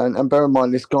 And bear in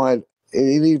mind, this guy,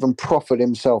 he even proffered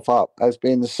himself up as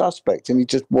being the suspect, and he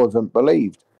just wasn't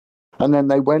believed. And then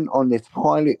they went on this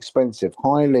highly expensive,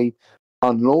 highly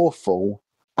unlawful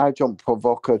adjunct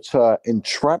provocateur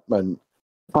entrapment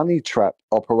honey trap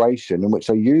operation, in which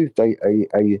they used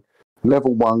a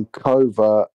level 1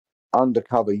 covert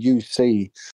undercover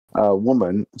UC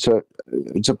woman to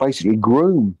basically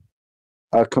groom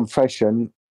a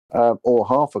confession or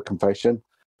half a confession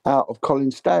out of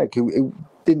Colin Stagg, who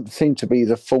didn't seem to be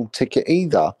the full ticket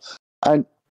either. And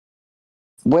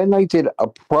when they did a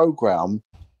program,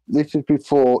 this is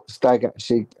before Stagg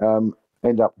actually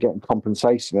ended up getting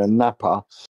compensation, and Napper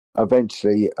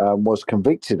eventually was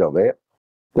convicted of it.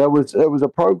 There was a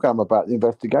program about the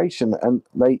investigation, and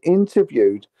they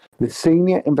interviewed the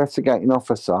senior investigating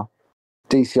officer,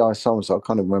 DCI so-and-so, I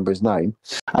can't even remember his name,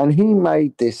 and he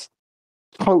made this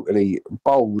totally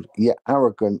bold yet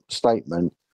arrogant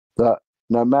statement that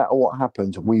no matter what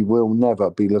happens, we will never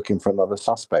be looking for another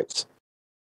suspect.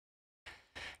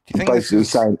 Do you think basically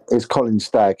saying it's Colin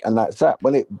Stagg, and that's that.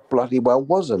 Well, it bloody well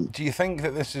wasn't. Do you think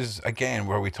that this is, again,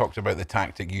 where we talked about the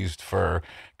tactic used for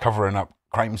covering up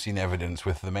crime scene evidence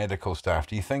with the medical staff?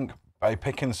 Do you think by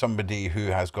picking somebody who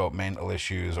has got mental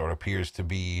issues or appears to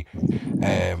be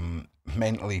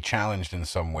mentally challenged in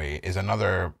some way is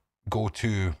another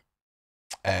go-to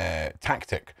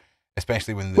tactic,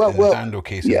 especially when the DANDO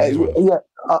case?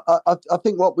 I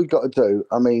think what we got to do,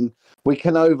 I mean, we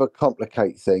can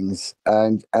overcomplicate things,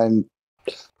 and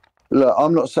look,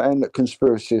 I'm not saying that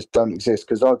conspiracies don't exist,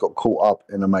 because I got caught up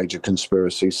in a major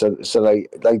conspiracy, so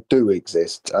they do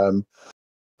exist,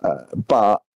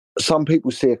 but some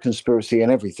people see a conspiracy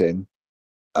in everything,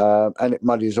 and it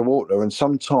muddies the water. And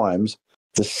sometimes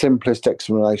the simplest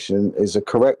explanation is a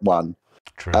correct one.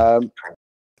 True.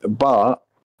 But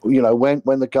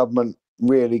when the government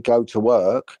really go to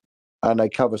work and they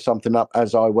cover something up,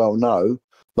 as I well know,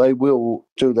 they will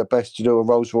do their best to do a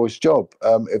Rolls-Royce job.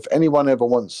 If anyone ever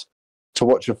wants to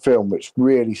watch a film which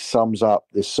really sums up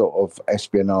this sort of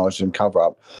espionage and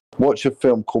cover-up, watch a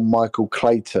film called Michael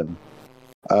Clayton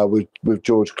with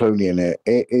George Clooney in it.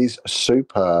 It is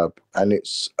superb, and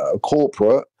it's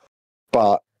corporate,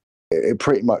 but it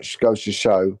pretty much goes to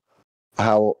show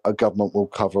how a government will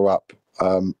cover up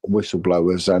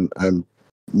whistleblowers and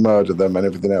murder them and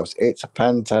everything else. It's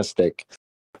fantastic,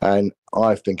 and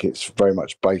I think it's very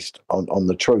much based on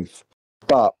the truth.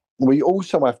 But we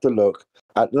also have to look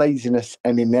at laziness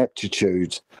and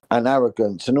ineptitude and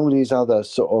arrogance and all these other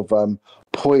sort of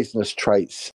poisonous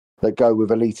traits that go with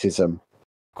elitism.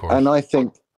 And I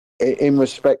think in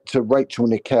respect to Rachel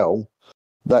Nickel,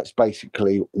 that's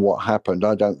basically what happened.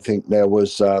 I don't think there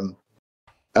was an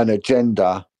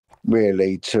agenda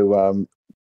really to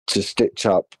stitch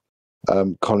up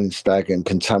Colin Stagg and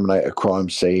contaminate a crime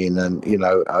scene. And,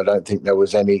 I don't think there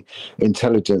was any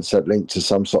intelligence that linked to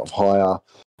some sort of higher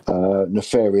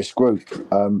nefarious group.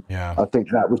 I think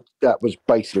that was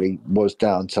basically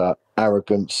down to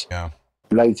arrogance,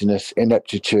 laziness,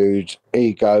 ineptitude,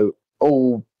 ego,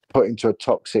 all put into a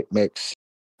toxic mix,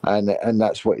 and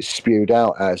that's what it's spewed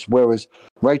out as. Whereas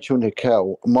Rachel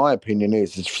Nickel, my opinion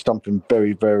is something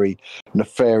very, very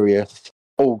nefarious,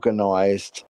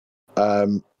 organised,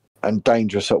 and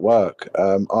dangerous at work.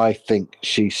 I think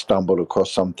she stumbled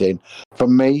across something. For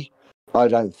me, I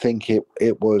don't think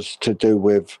it was to do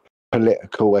with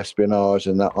political espionage,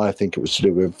 and that I think it was to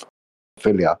do with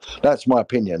philia. That's my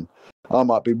opinion. I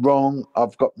might be wrong.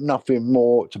 I've got nothing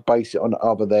more to base it on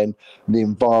other than the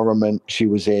environment she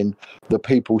was in, the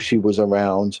people she was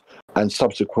around, and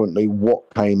subsequently what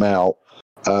came out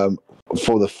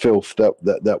for the filth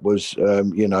that was,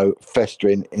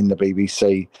 festering in the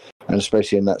BBC, and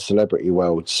especially in that celebrity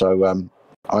world. So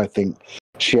I think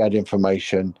she had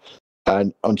information,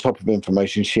 and on top of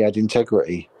information, she had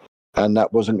integrity, and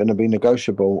that wasn't going to be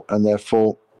negotiable, and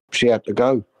therefore she had to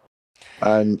go.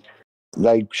 And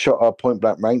they shot her point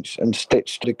blank range and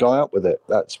stitched the guy up with it.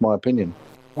 That's my opinion.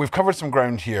 We've covered some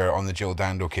ground here on the Jill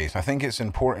Dando case. I think it's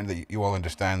important that you all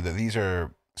understand that these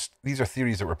are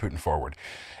theories that we're putting forward.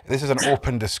 This is an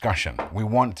open discussion. We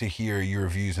want to hear your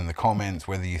views in the comments,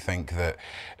 whether you think that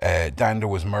Dando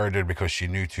was murdered because she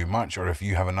knew too much, or if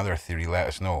you have another theory, let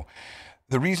us know.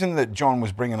 The reason that John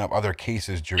was bringing up other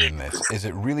cases during this is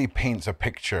it really paints a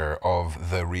picture of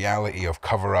the reality of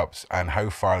cover-ups and how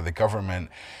far the government,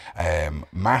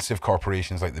 massive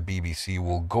corporations like the BBC,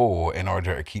 will go in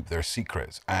order to keep their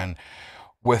secrets. And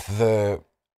with the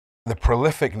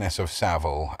prolificness of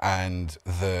Savile and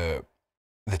the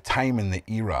time in the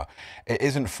era, it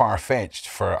isn't far-fetched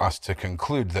for us to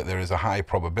conclude that there is a high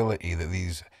probability that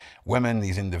these women,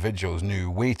 these individuals, knew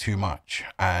way too much,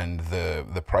 and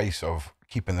the price of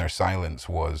keeping their silence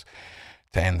was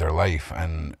to end their life.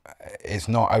 And it's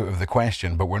not out of the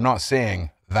question, but we're not saying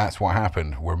that's what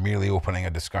happened. We're merely opening a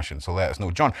discussion. So let us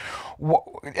know. John,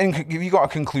 have you got a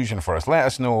conclusion for us? Let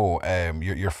us know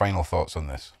your final thoughts on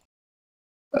this.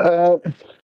 For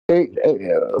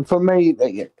me,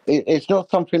 it's not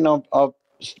something I've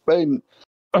spent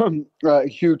a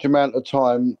huge amount of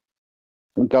time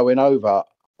going over.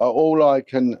 All I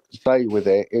can say with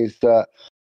it is that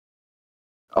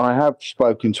I have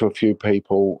spoken to a few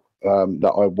people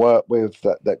that I work with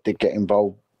that did get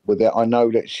involved with it. I know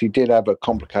that she did have a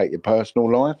complicated personal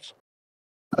life,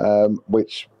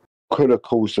 which could have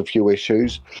caused a few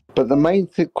issues. But the main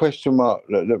question mark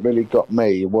that really got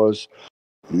me was,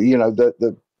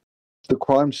 the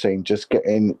crime scene just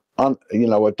getting,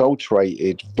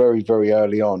 adulterated very, very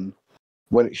early on,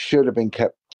 when it should have been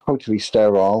kept totally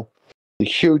sterile. The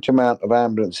huge amount of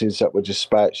ambulances that were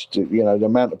dispatched, the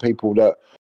amount of people that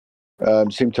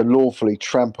seemed to lawfully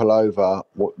trample over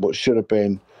what should have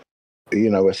been,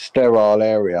 a sterile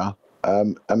area,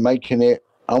 and making it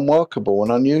unworkable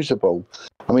and unusable.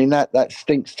 I mean, that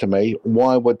stinks to me.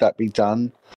 Why would that be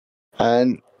done?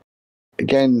 And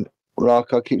again,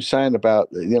 like I keep saying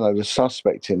about, the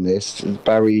suspect in this,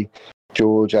 Barry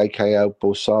George, aka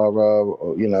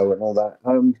Borsara, and all that.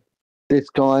 This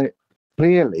guy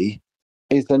clearly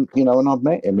isn't, and I've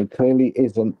met him, he clearly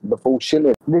isn't the full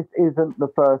shilling. This isn't the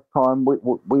first time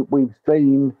we've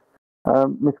seen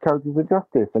miscarriages of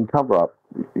justice and cover-ups.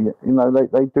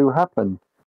 They do happen.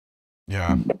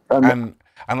 Yeah. And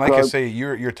like I say,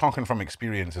 you're talking from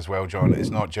experience as well, John. It's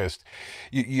not just,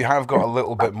 you have got a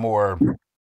little bit more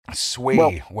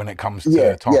sway when it comes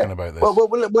to talking about this. Well,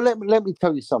 let me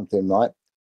tell you something, right?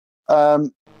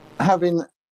 Having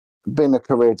been a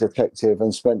career detective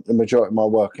and spent the majority of my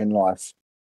working life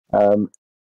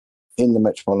in the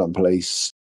Metropolitan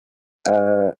Police,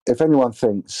 if anyone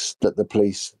thinks that the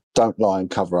police don't lie and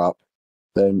cover up,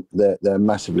 then they're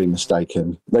massively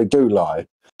mistaken. They do lie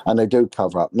and they do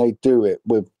cover up, and they do it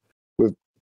with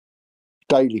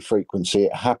daily frequency.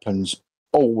 It happens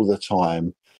all the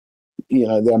time. You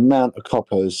know, the amount of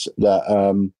coppers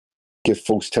that give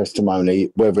false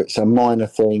testimony, whether it's a minor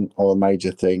thing or a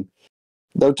major thing,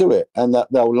 they'll do it, and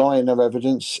that they'll lie in their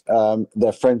evidence.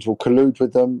 Their friends will collude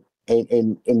with them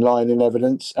in lying in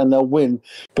evidence, and they'll win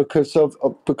because of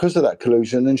that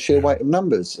collusion and sheer weight of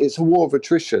numbers. It's a war of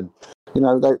attrition. You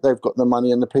know, they've got the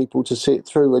money and the people to see it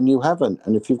through, and you haven't.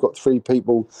 And if you've got three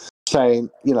people saying,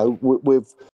 you know,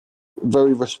 with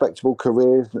very respectable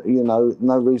careers, you know,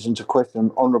 no reason to question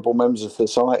honourable members of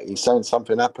society, saying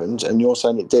something happened and you're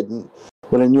saying it didn't,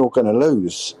 well, then you're going to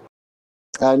lose.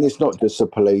 And it's not just the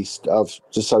police,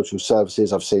 the social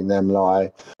services, I've seen them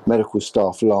lie, medical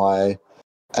staff lie,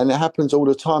 and it happens all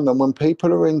the time. And when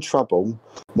people are in trouble,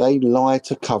 they lie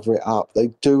to cover it up. They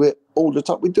do it all the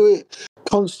time. We do it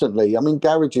constantly. I mean,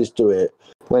 garages do it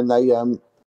when they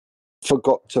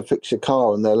forgot to fix your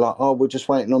car and they're like, oh, we're just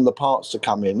waiting on the parts to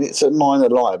come in. It's a minor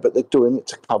lie, but they're doing it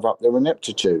to cover up their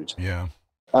ineptitude. Yeah.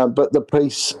 But the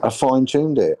police have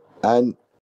fine-tuned it. And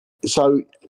so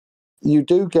you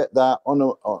do get that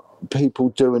on people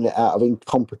doing it out of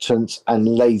incompetence and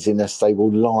laziness. They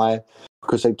will lie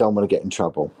because they don't want to get in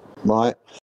trouble, right?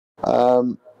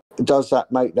 Does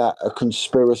that make that a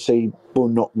conspiracy? Well,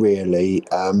 not really.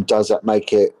 Does that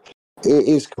make it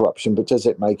is corruption, but does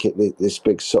it make it this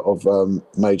big sort of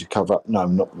major cover-up? No,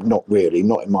 not really,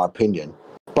 not in my opinion.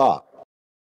 But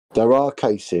there are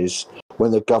cases when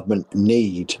the government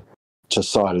need to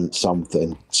silence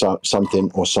something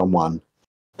or someone,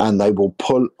 and they will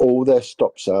pull all their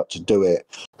stops out to do it.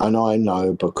 And I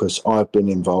know because I've been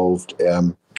involved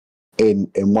in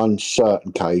one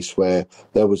certain case where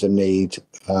there was a need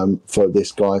for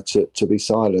this guy to be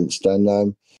silenced,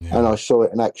 and I saw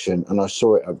it in action, and I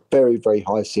saw it at a very, very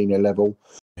high senior level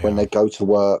when they go to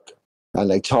work and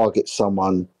they target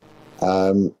someone,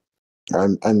 and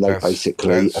they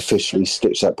basically officially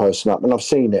stitch that person up. And I've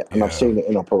seen it, and I've seen it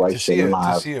in operation.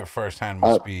 To see it firsthand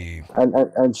must be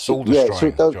soul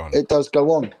destroying. So it does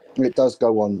go on. It does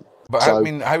go on. But I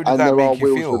mean, how did that make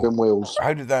you feel? Within wheels.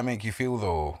 How did that make you feel,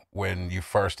 though, when you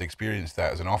first experienced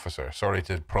that as an officer? Sorry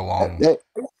to prolong.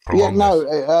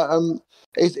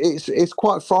 It's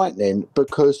quite frightening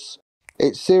because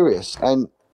it's serious and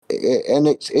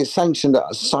it's sanctioned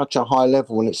at such a high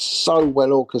level, and it's so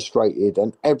well orchestrated,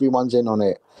 and everyone's in on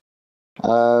it.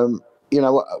 You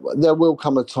know, there will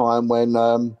come a time when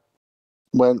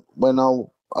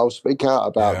I'll speak out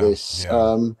about this.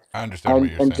 I understand what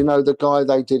you're saying. And you know, the guy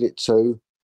they did it to,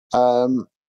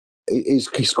 he's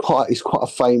quite a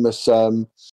famous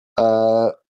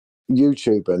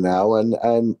YouTuber now,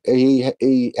 and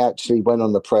he actually went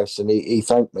on the press and he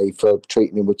thanked me for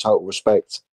treating him with total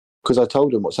respect, because I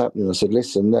told him what's happening. I said,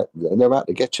 listen, they're out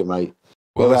to get you, mate.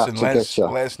 Well, listen,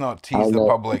 let's not tease the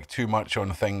public too much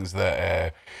on things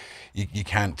that you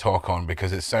can't talk on,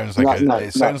 because it sounds like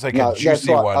a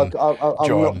juicy one, John.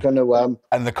 Not going to.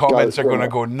 And the comments are going to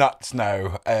go nuts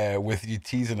now with you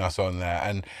teasing us on that.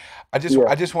 And I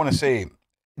just want to say,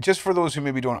 just for those who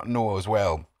maybe don't know as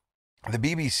well, the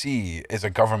BBC is a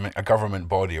government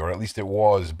body, or at least it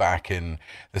was back in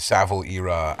the Savile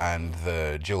era and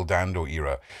the Jill Dando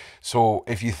era. So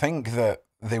if you think that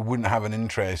they wouldn't have an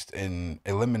interest in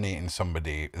eliminating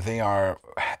somebody, the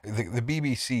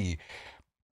BBC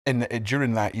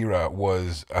during that era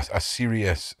was a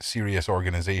serious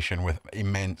organization with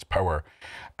immense power.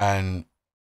 And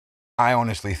I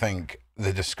honestly think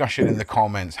the discussion in the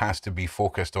comments has to be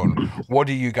focused on, what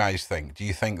do you guys think? Do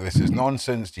you think this is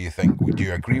nonsense? Do you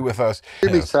agree with us?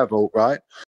 Jimmy Savile, right?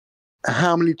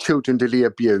 How many children did he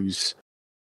abuse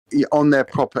on their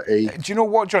property? Do you know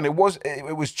what, John? It was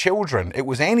children. It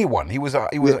was anyone. He was an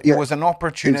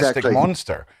opportunistic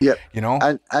monster. Yeah. You know?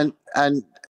 And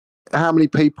how many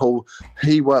people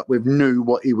he worked with knew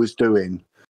what he was doing?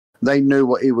 They knew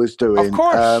what he was doing. Of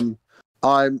course.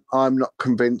 I'm not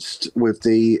convinced with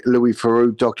the Louis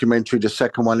Theroux documentary, the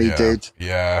second one he did.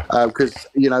 Yeah. Because,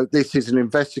 you know, this is an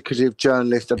investigative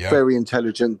journalist, a very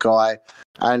intelligent guy,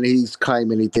 and he's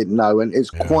claiming he didn't know. And it's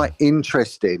quite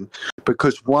interesting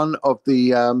because one of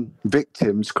the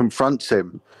victims confronts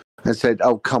him and said,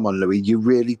 oh, come on, Louis, you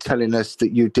really telling us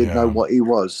that you didn't know what he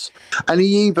was? And he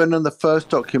even, in the first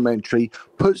documentary,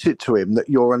 puts it to him that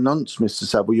you're a nonce, Mr.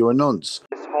 Savile, you're a nonce.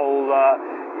 This whole,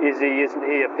 isn't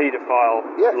he a paedophile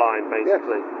line,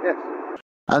 basically? Yes.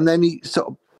 And then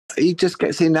he just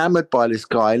gets enamoured by this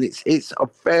guy, and it's a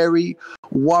very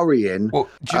worrying. Well,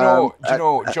 do you know,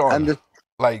 John?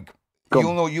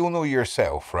 You'll know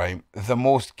yourself, right? The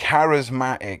most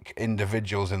charismatic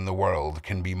individuals in the world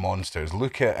can be monsters.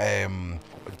 Look at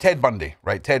Ted Bundy,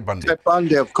 right? Ted Bundy. Ted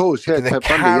Bundy, of course. Yeah, the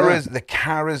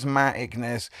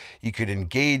charismaticness. You could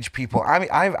engage people. I mean,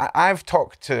 I've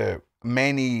talked to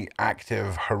many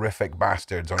active, horrific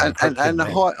bastards on encrypted and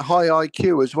high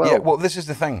IQ as well. Yeah, well, this is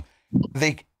the thing.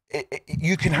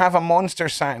 You can have a monster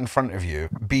sat in front of you,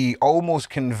 be almost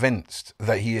convinced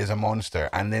that he is a monster,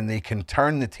 and then they can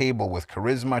turn the table with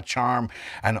charisma, charm,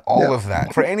 and all of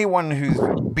that. For anyone who's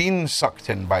been sucked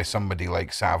in by somebody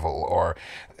like Savile or,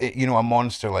 you know, a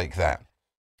monster like that,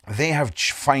 they have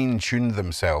fine-tuned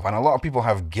themselves, and a lot of people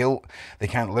have guilt. They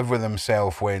can't live with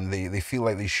themselves when they feel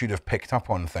like they should have picked up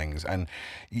on things, and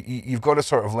you've got to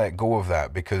sort of let go of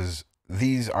that, because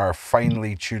these are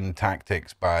finely tuned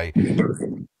tactics by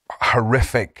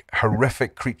horrific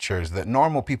creatures that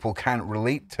normal people can't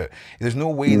relate to. There's no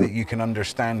way that you can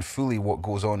understand fully what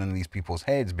goes on in these people's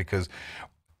heads, because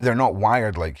they're not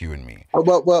wired like you and me.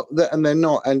 Well, and they're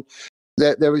not, and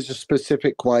there is a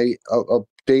specific way of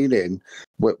dealing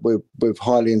with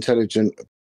highly intelligent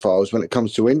files when it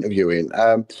comes to interviewing.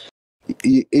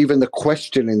 Even the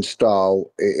questioning style,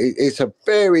 it's a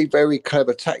very, very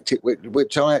clever tactic,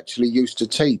 which I actually used to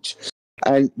teach.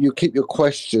 And you keep your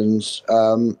questions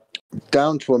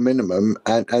down to a minimum,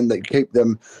 and that you keep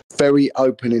them very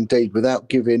open indeed, without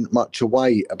giving much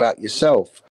away about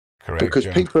yourself. Correct. Because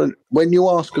people, when you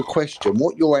ask a question,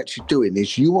 what you're actually doing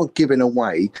is you are giving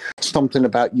away something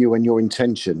about you and your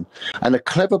intention. And a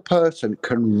clever person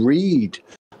can read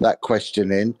that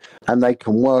questioning, and they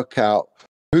can work out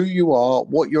who you are,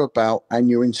 what you're about, and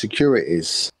your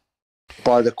insecurities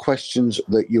by the questions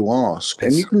that you ask.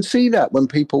 And you can see that when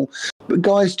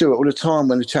guys do it all the time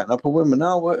when they're chatting up a woman.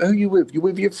 Oh, who are you with? You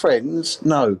with your friends?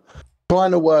 No.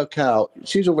 Trying to work out.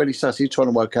 She's already sassy, trying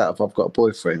to work out if I've got a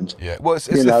boyfriend. Yeah. Well, it's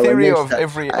the theory of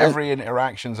every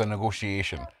interaction's a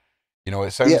negotiation. You know,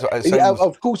 it sounds... Yeah,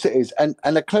 of course it is. And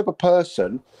a clever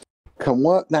person can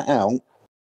work that out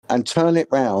and turn it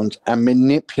round and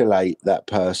manipulate that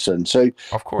person. So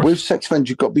of course, with sex offenders,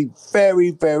 you've got to be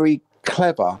very, very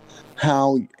clever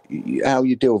how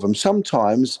you deal with them.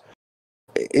 Sometimes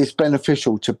it's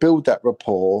beneficial to build that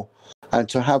rapport and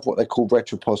to have what they call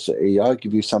reciprocity. I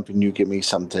give you something, you give me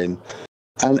something.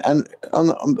 And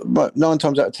 9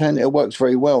 times out of 10, it works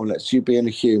very well. And that's you being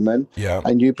a human,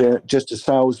 and you being just a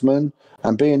salesman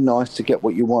and being nice to get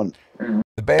what you want.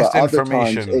 The best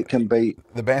information, it can be...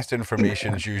 The best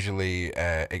information is usually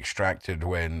extracted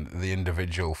when the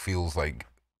individual feels like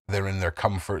they're in their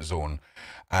comfort zone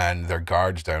and their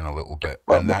guard's down a little bit.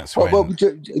 And that's when... Well,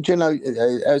 do you know,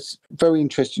 it's very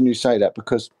interesting you say that,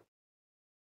 because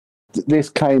this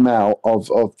came out of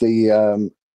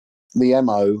the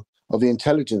MO of the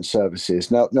intelligence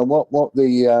services. Now what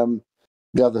the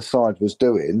other side was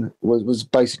doing was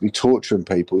basically torturing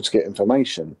people to get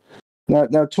information.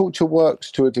 Now torture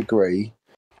works to a degree,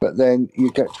 but then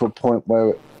you get to a point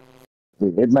where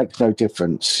it makes no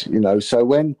difference, you know. So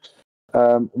when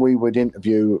we would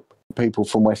interview people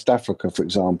from West Africa, for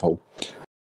example,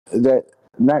 that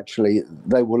naturally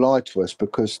they will lie to us,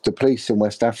 because the police in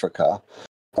West Africa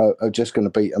are just going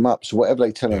to beat them up. So whatever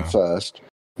they tell them first,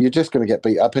 you're just going to get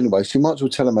beat up anyway. So you might as well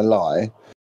tell them a lie,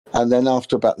 and then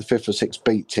after about the 5th or 6th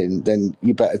beating, then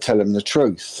you better tell them the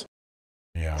truth.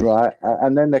 Yeah. Right.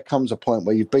 And then there comes a point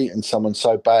where you've beaten someone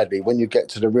so badly, when you get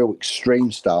to the real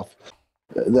extreme stuff,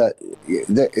 that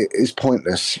it's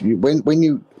pointless. When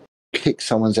you kick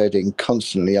someone's head in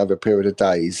constantly over a period of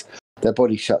days, their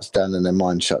body shuts down and their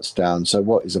mind shuts down. So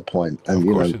what is the point? And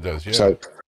of course it does, yeah. So,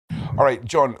 all right,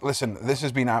 John, listen, this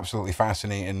has been absolutely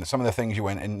fascinating. Some of the things you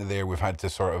went into there, we've had to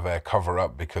sort of cover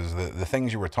up, because the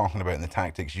things you were talking about and the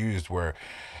tactics used were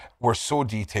so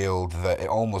detailed that it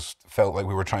almost felt like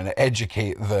we were trying to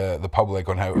educate the public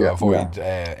on how to avoid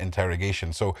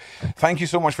interrogation. So thank you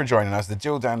so much for joining us. The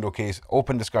Jill Dando case,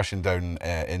 open discussion down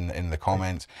in the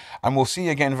comments. And we'll see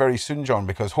you again very soon, John,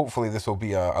 because hopefully this will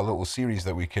be a little series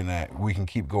that we can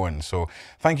keep going. So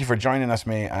thank you for joining us,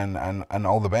 mate, and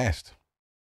all the best.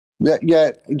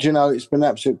 Yeah, you know, it's been an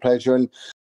absolute pleasure. And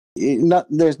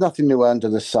there's nothing new under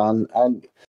the sun. And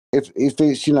if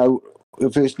it's, you know,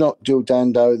 if it's not Jill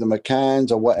Dando, the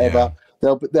McCanns or whatever,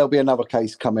 there'll be another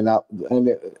case coming up, and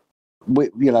it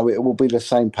will be the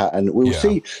same pattern. We will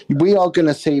see. We are going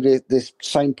to see this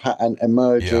same pattern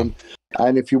emerging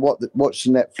And if you watch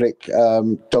the Netflix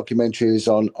documentaries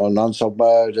on unsolved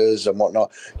murders and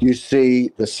whatnot, you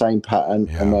see the same pattern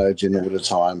emerging all the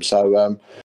time. So,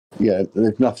 yeah,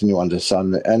 there's nothing new under the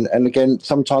sun. And again,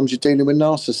 sometimes you're dealing with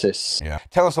narcissists. Yeah.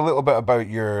 Tell us a little bit about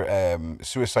your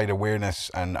suicide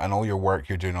awareness and all your work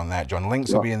you're doing on that, John.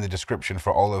 Links will be in the description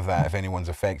for all of that if anyone's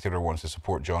affected or wants to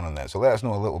support John on that. So let us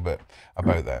know a little bit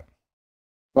about that.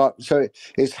 Right, so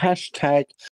it's hashtag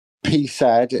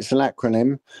PSAD, it's an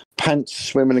acronym, Pants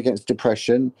Swimming Against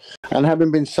Depression. And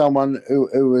having been someone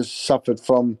who has suffered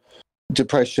from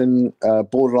depression,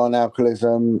 borderline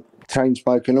alcoholism, chain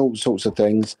smoking, all sorts of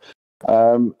things,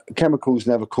 chemicals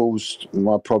never caused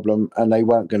my problem, and they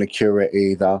weren't going to cure it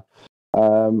either.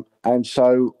 And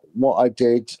so what I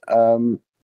did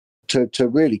to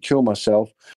really cure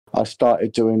myself, I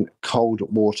started doing cold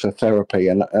water therapy.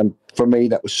 And for me,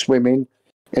 that was swimming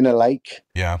in a lake.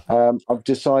 Yeah. I've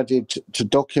decided to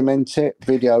document it,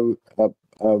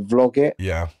 vlog it.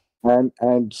 Yeah.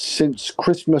 And since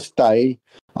Christmas Day,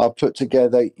 I've put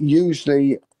together,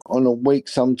 usually on a week,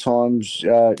 sometimes,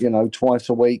 twice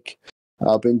a week,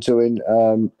 I've been doing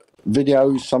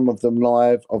videos, some of them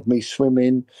live, of me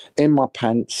swimming in my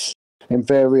pants in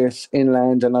various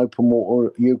inland and open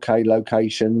water UK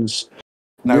locations,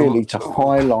 really to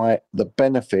highlight the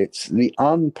benefits, the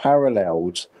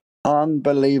unparalleled,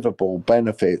 unbelievable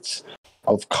benefits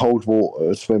of cold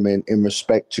water swimming in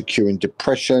respect to curing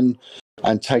depression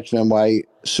and taking away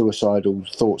suicidal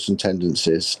thoughts and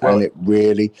tendencies. And it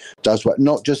really does work.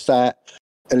 Not just that,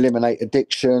 eliminate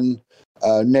addiction,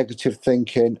 negative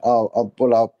thinking.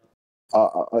 It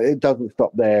doesn't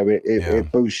stop there.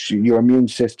 It boosts your immune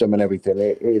system and everything.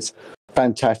 It is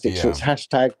fantastic. So it's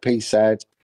hashtag PSAD,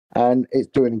 and it's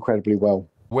doing incredibly well.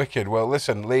 Wicked. Well,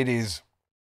 listen, ladies,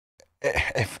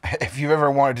 if you've ever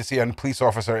wanted to see a police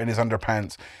officer in his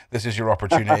underpants, this is your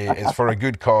opportunity. It's for a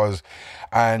good cause.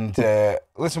 And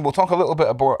listen, we'll talk a little bit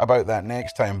about that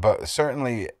next time, but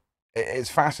certainly it's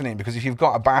fascinating because if you've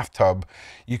got a bathtub,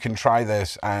 you can try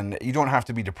this and you don't have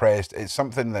to be depressed. It's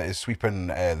something that is sweeping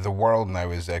the world now,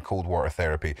 is cold water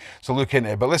therapy. So look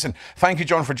into it. But listen, thank you,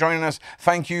 John, for joining us.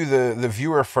 Thank you, the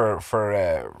viewer, for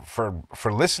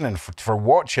listening, for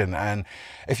watching. And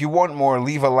if you want more,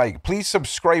 leave a like. Please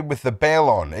subscribe with the bell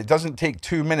on. It doesn't take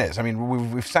 2 minutes. I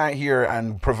mean, we've sat here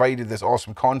and provided this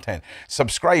awesome content.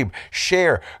 Subscribe,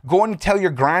 share, go and tell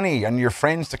your granny and your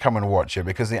friends to come and watch it,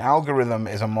 because the algorithm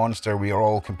is a monster we are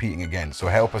all competing against. So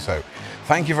help us out.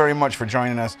 Thank you very much for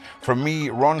joining us. From me,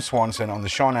 Ron Swanson, on the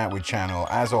Sean Atwood channel,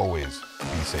 as always, be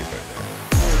safe out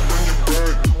there.